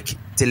 but like,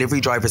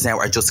 delivery drivers now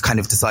are just kind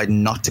of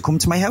deciding not to come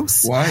to my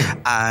house.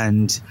 Why?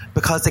 And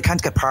because they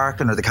can't get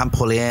parking, or they can't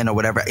pull in or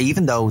whatever,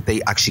 even though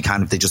they actually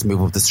can if they just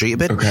move up the street a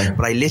bit.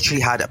 But I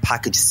literally had a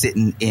package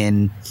sitting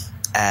in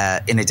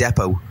a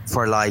depot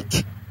for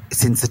like,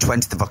 since the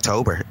 20th of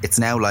October. It's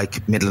now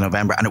like middle of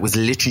November, and it was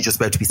literally just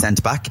about to be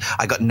sent back.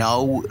 I got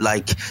no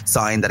like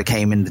sign that it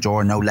came in the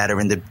door, no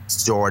letter in the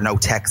door, no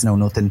text, no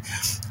nothing.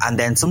 And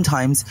then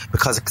sometimes,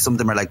 because some of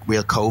them are like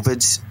real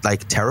COVID,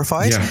 like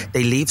terrified,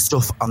 they leave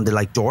stuff on the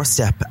like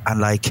doorstep and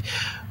like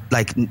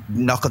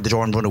knock on the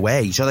door and run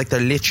away. You know, like,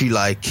 they're literally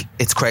like,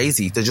 it's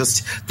crazy.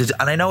 And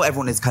I know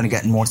everyone is kind of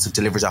getting more stuff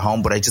delivered at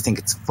home, but I just think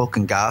it's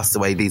fucking gas the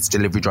way these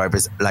delivery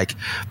drivers, like,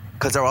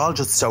 because they're all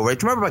just so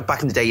rich. Remember, like,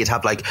 back in the day, you'd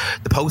have like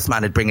the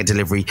postman would bring a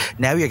delivery.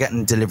 Now you're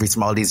getting deliveries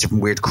from all these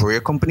different weird courier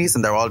companies,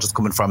 and they're all just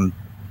coming from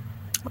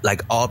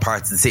like all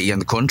parts of the city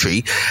and the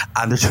country,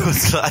 and they're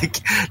just like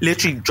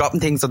literally dropping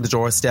things on the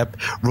doorstep,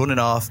 running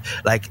off,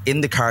 like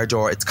in the car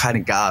door. It's kind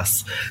of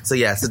gas. So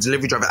yeah, so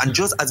delivery driver. And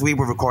just as we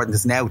were recording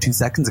this now 2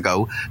 seconds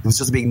ago, there was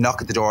just a big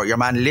knock at the door. Your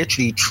man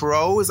literally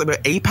throws about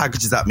 8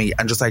 packages at me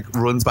and just like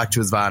runs back to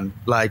his van,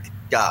 like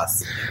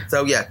gas.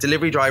 So yeah,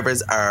 delivery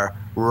drivers are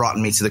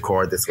rotting me to the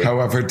core this week.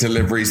 However,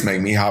 deliveries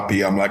make me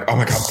happy. I'm like, oh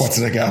my God, what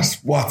did I get?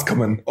 What's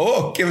coming?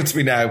 Oh, give it to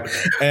me now.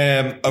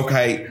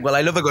 Okay. Well,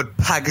 I love a good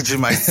package in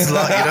my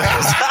slot, you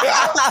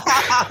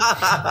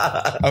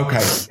know.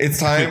 Okay. It's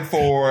time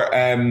for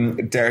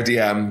Dare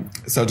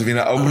DM. So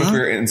Davina, open up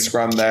your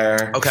Instagram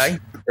there. Okay.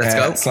 Let's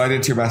go. Slide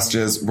into your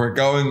messages. We're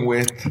going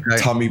with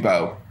Tommy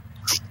Bow.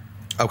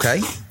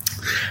 Okay.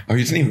 Oh,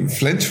 you didn't even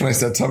flinch when I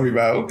said Tommy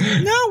Bow.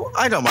 No,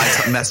 I don't mind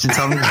messaging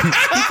Tommy.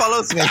 He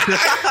follows me.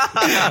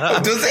 Oh,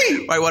 does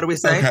he? Right, what are we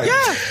saying? Okay.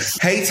 Yeah.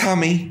 Hey,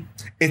 Tommy.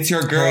 It's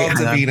your girl,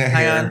 Davina,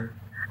 here.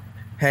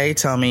 Hey,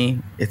 Tommy.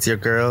 It's your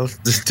girl,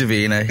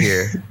 Davina,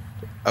 here.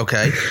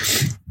 Okay.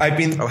 I've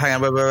been... Oh,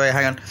 hang on. Wait,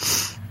 hang on.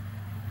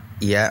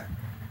 Yeah.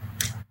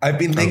 I've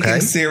been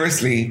thinking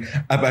seriously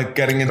about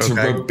getting into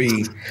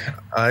rugby.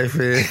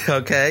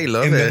 Okay,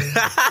 love it.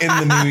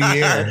 In the new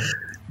year.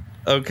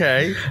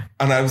 Okay.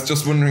 And I was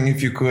just wondering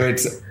if you could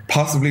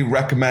possibly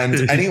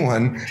recommend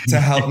anyone to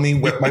help me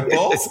with my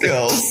ball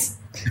skills.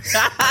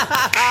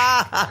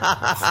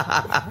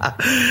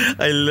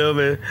 I love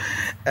it.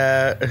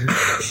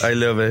 I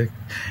love it.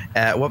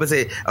 What was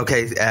it?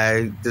 Okay.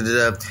 Hey,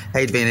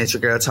 Davina, it's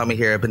your girl Tommy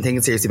here. I've been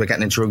thinking seriously about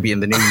getting into rugby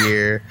in the new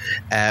year,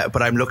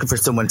 but I'm looking for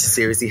someone to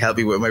seriously help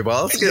me with my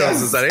ball skills.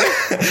 Yes. Is that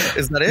it?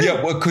 Is that it?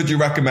 Yeah. Well, could you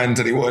recommend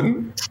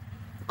anyone?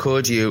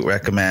 Could you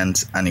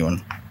recommend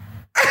anyone?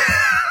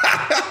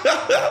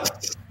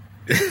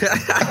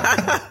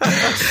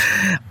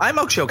 I'm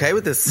actually okay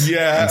with this.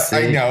 Yeah,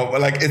 I know.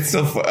 But like, it's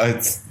so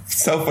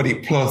funny.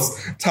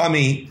 Plus,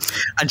 Tommy,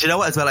 and you know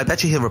what? As well, I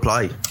bet you he'll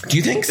reply. Do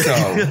you think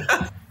so?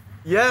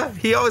 Yeah,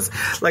 he always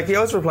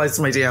replies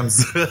to my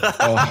DMs.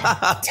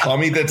 Oh,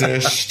 Tommy the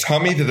dish.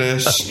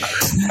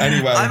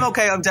 Anyway, I'm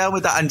okay. I'm down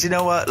with that. And do you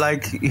know what?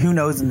 Like, who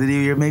knows? In the new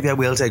year, maybe I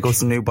will take up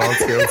some new ball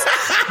skills.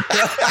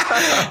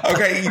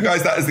 Okay, you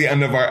guys, that is the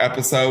end of our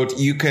episode.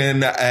 You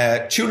can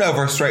tune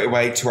over straight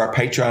away to our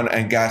Patreon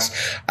and get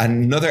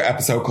another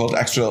episode called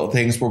Extra Little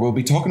Things, where we'll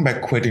be talking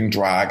about quitting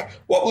drag.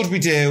 What would we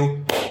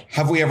do?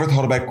 Have we ever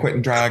thought about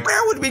quitting drag?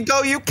 Where would we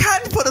go? You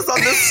can't put us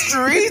on the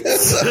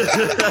streets.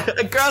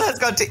 A girl has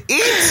got to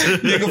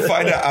eat. You can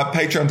find it at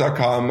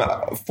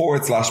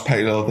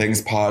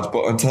patreon.com/PettyLittleThingsPod.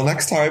 But until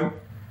next time,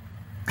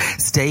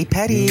 stay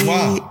petty.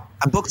 Mwah.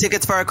 And book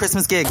tickets for our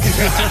Christmas gig.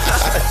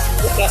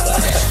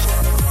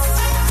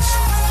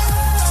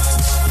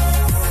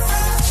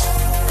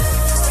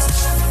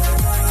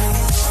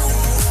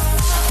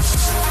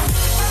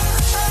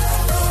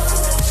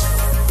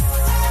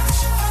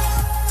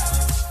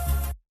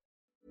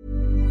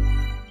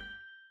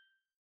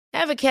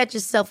 Ever catch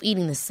yourself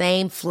eating the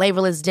same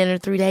flavorless dinner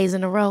 3 days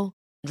in a row?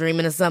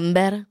 Dreaming of something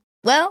better?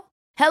 Well,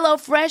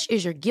 HelloFresh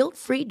is your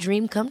guilt-free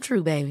dream come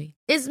true, baby.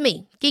 It's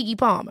me, Keke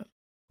Palmer.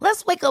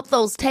 Let's wake up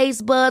those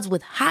taste buds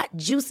with hot,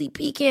 juicy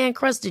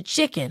pecan-crusted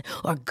chicken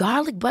or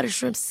garlic butter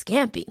shrimp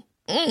scampi.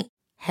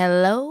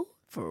 Hello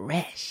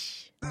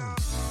Fresh.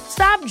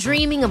 Stop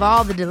dreaming of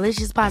all the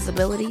delicious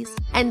possibilities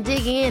and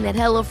dig in at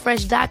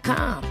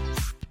HelloFresh.com.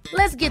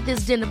 Let's get this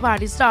dinner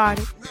party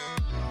started.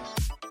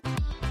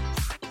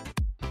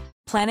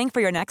 Planning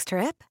for your next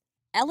trip?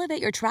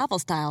 Elevate your travel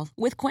style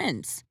with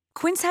Quince.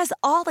 Quince has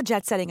all the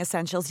jet-setting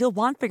essentials you'll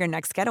want for your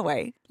next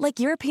getaway, like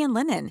European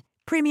linen,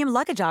 premium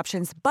luggage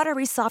options,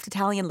 buttery soft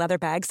Italian leather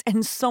bags,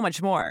 and so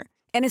much more.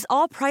 And is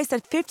all priced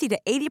at 50 to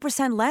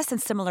 80% less than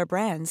similar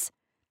brands.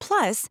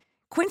 Plus,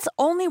 Quince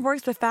only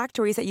works with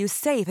factories that use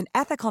safe and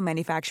ethical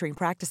manufacturing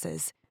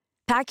practices.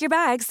 Pack your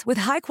bags with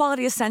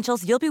high-quality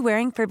essentials you'll be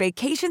wearing for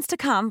vacations to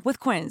come with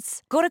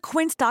Quince. Go to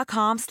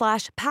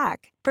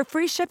quince.com/pack for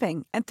free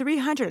shipping and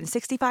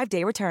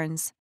 365-day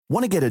returns.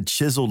 Want to get a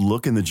chiseled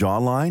look in the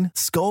jawline?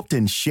 Sculpt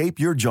and shape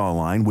your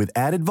jawline with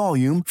added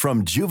volume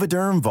from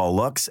Juvederm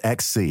Volux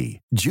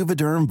XC.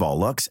 Juvederm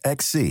Volux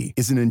XC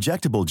is an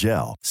injectable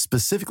gel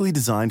specifically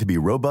designed to be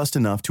robust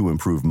enough to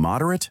improve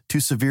moderate to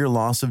severe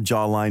loss of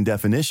jawline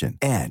definition.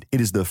 And it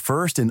is the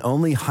first and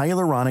only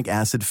hyaluronic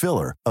acid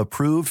filler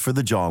approved for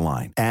the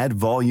jawline. Add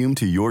volume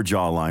to your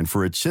jawline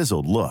for a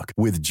chiseled look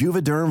with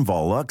Juvederm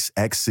Volux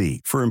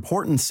XC. For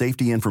important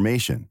safety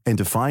information and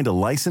to find a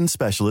licensed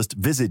specialist,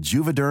 visit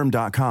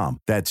Juvederm.com.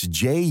 That's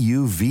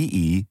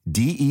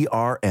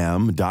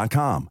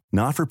Juvederm.com.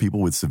 Not for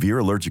people with severe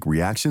allergic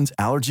reactions,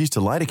 allergies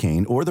to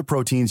lidocaine, or the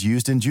proteins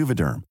used in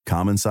Juvederm.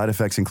 Common side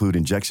effects include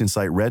injection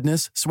site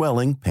redness,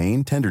 swelling,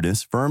 pain,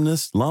 tenderness,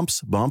 firmness,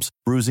 lumps, bumps,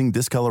 bruising,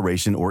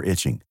 discoloration, or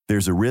itching.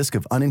 There's a risk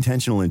of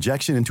unintentional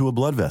injection into a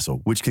blood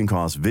vessel, which can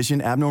cause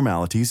vision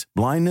abnormalities,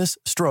 blindness,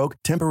 stroke,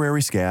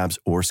 temporary scabs,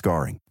 or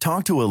scarring.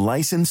 Talk to a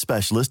licensed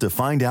specialist to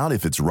find out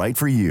if it's right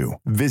for you.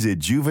 Visit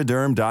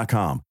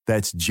Juvederm.com.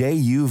 That's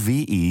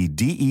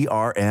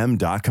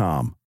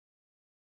Juvederm.com.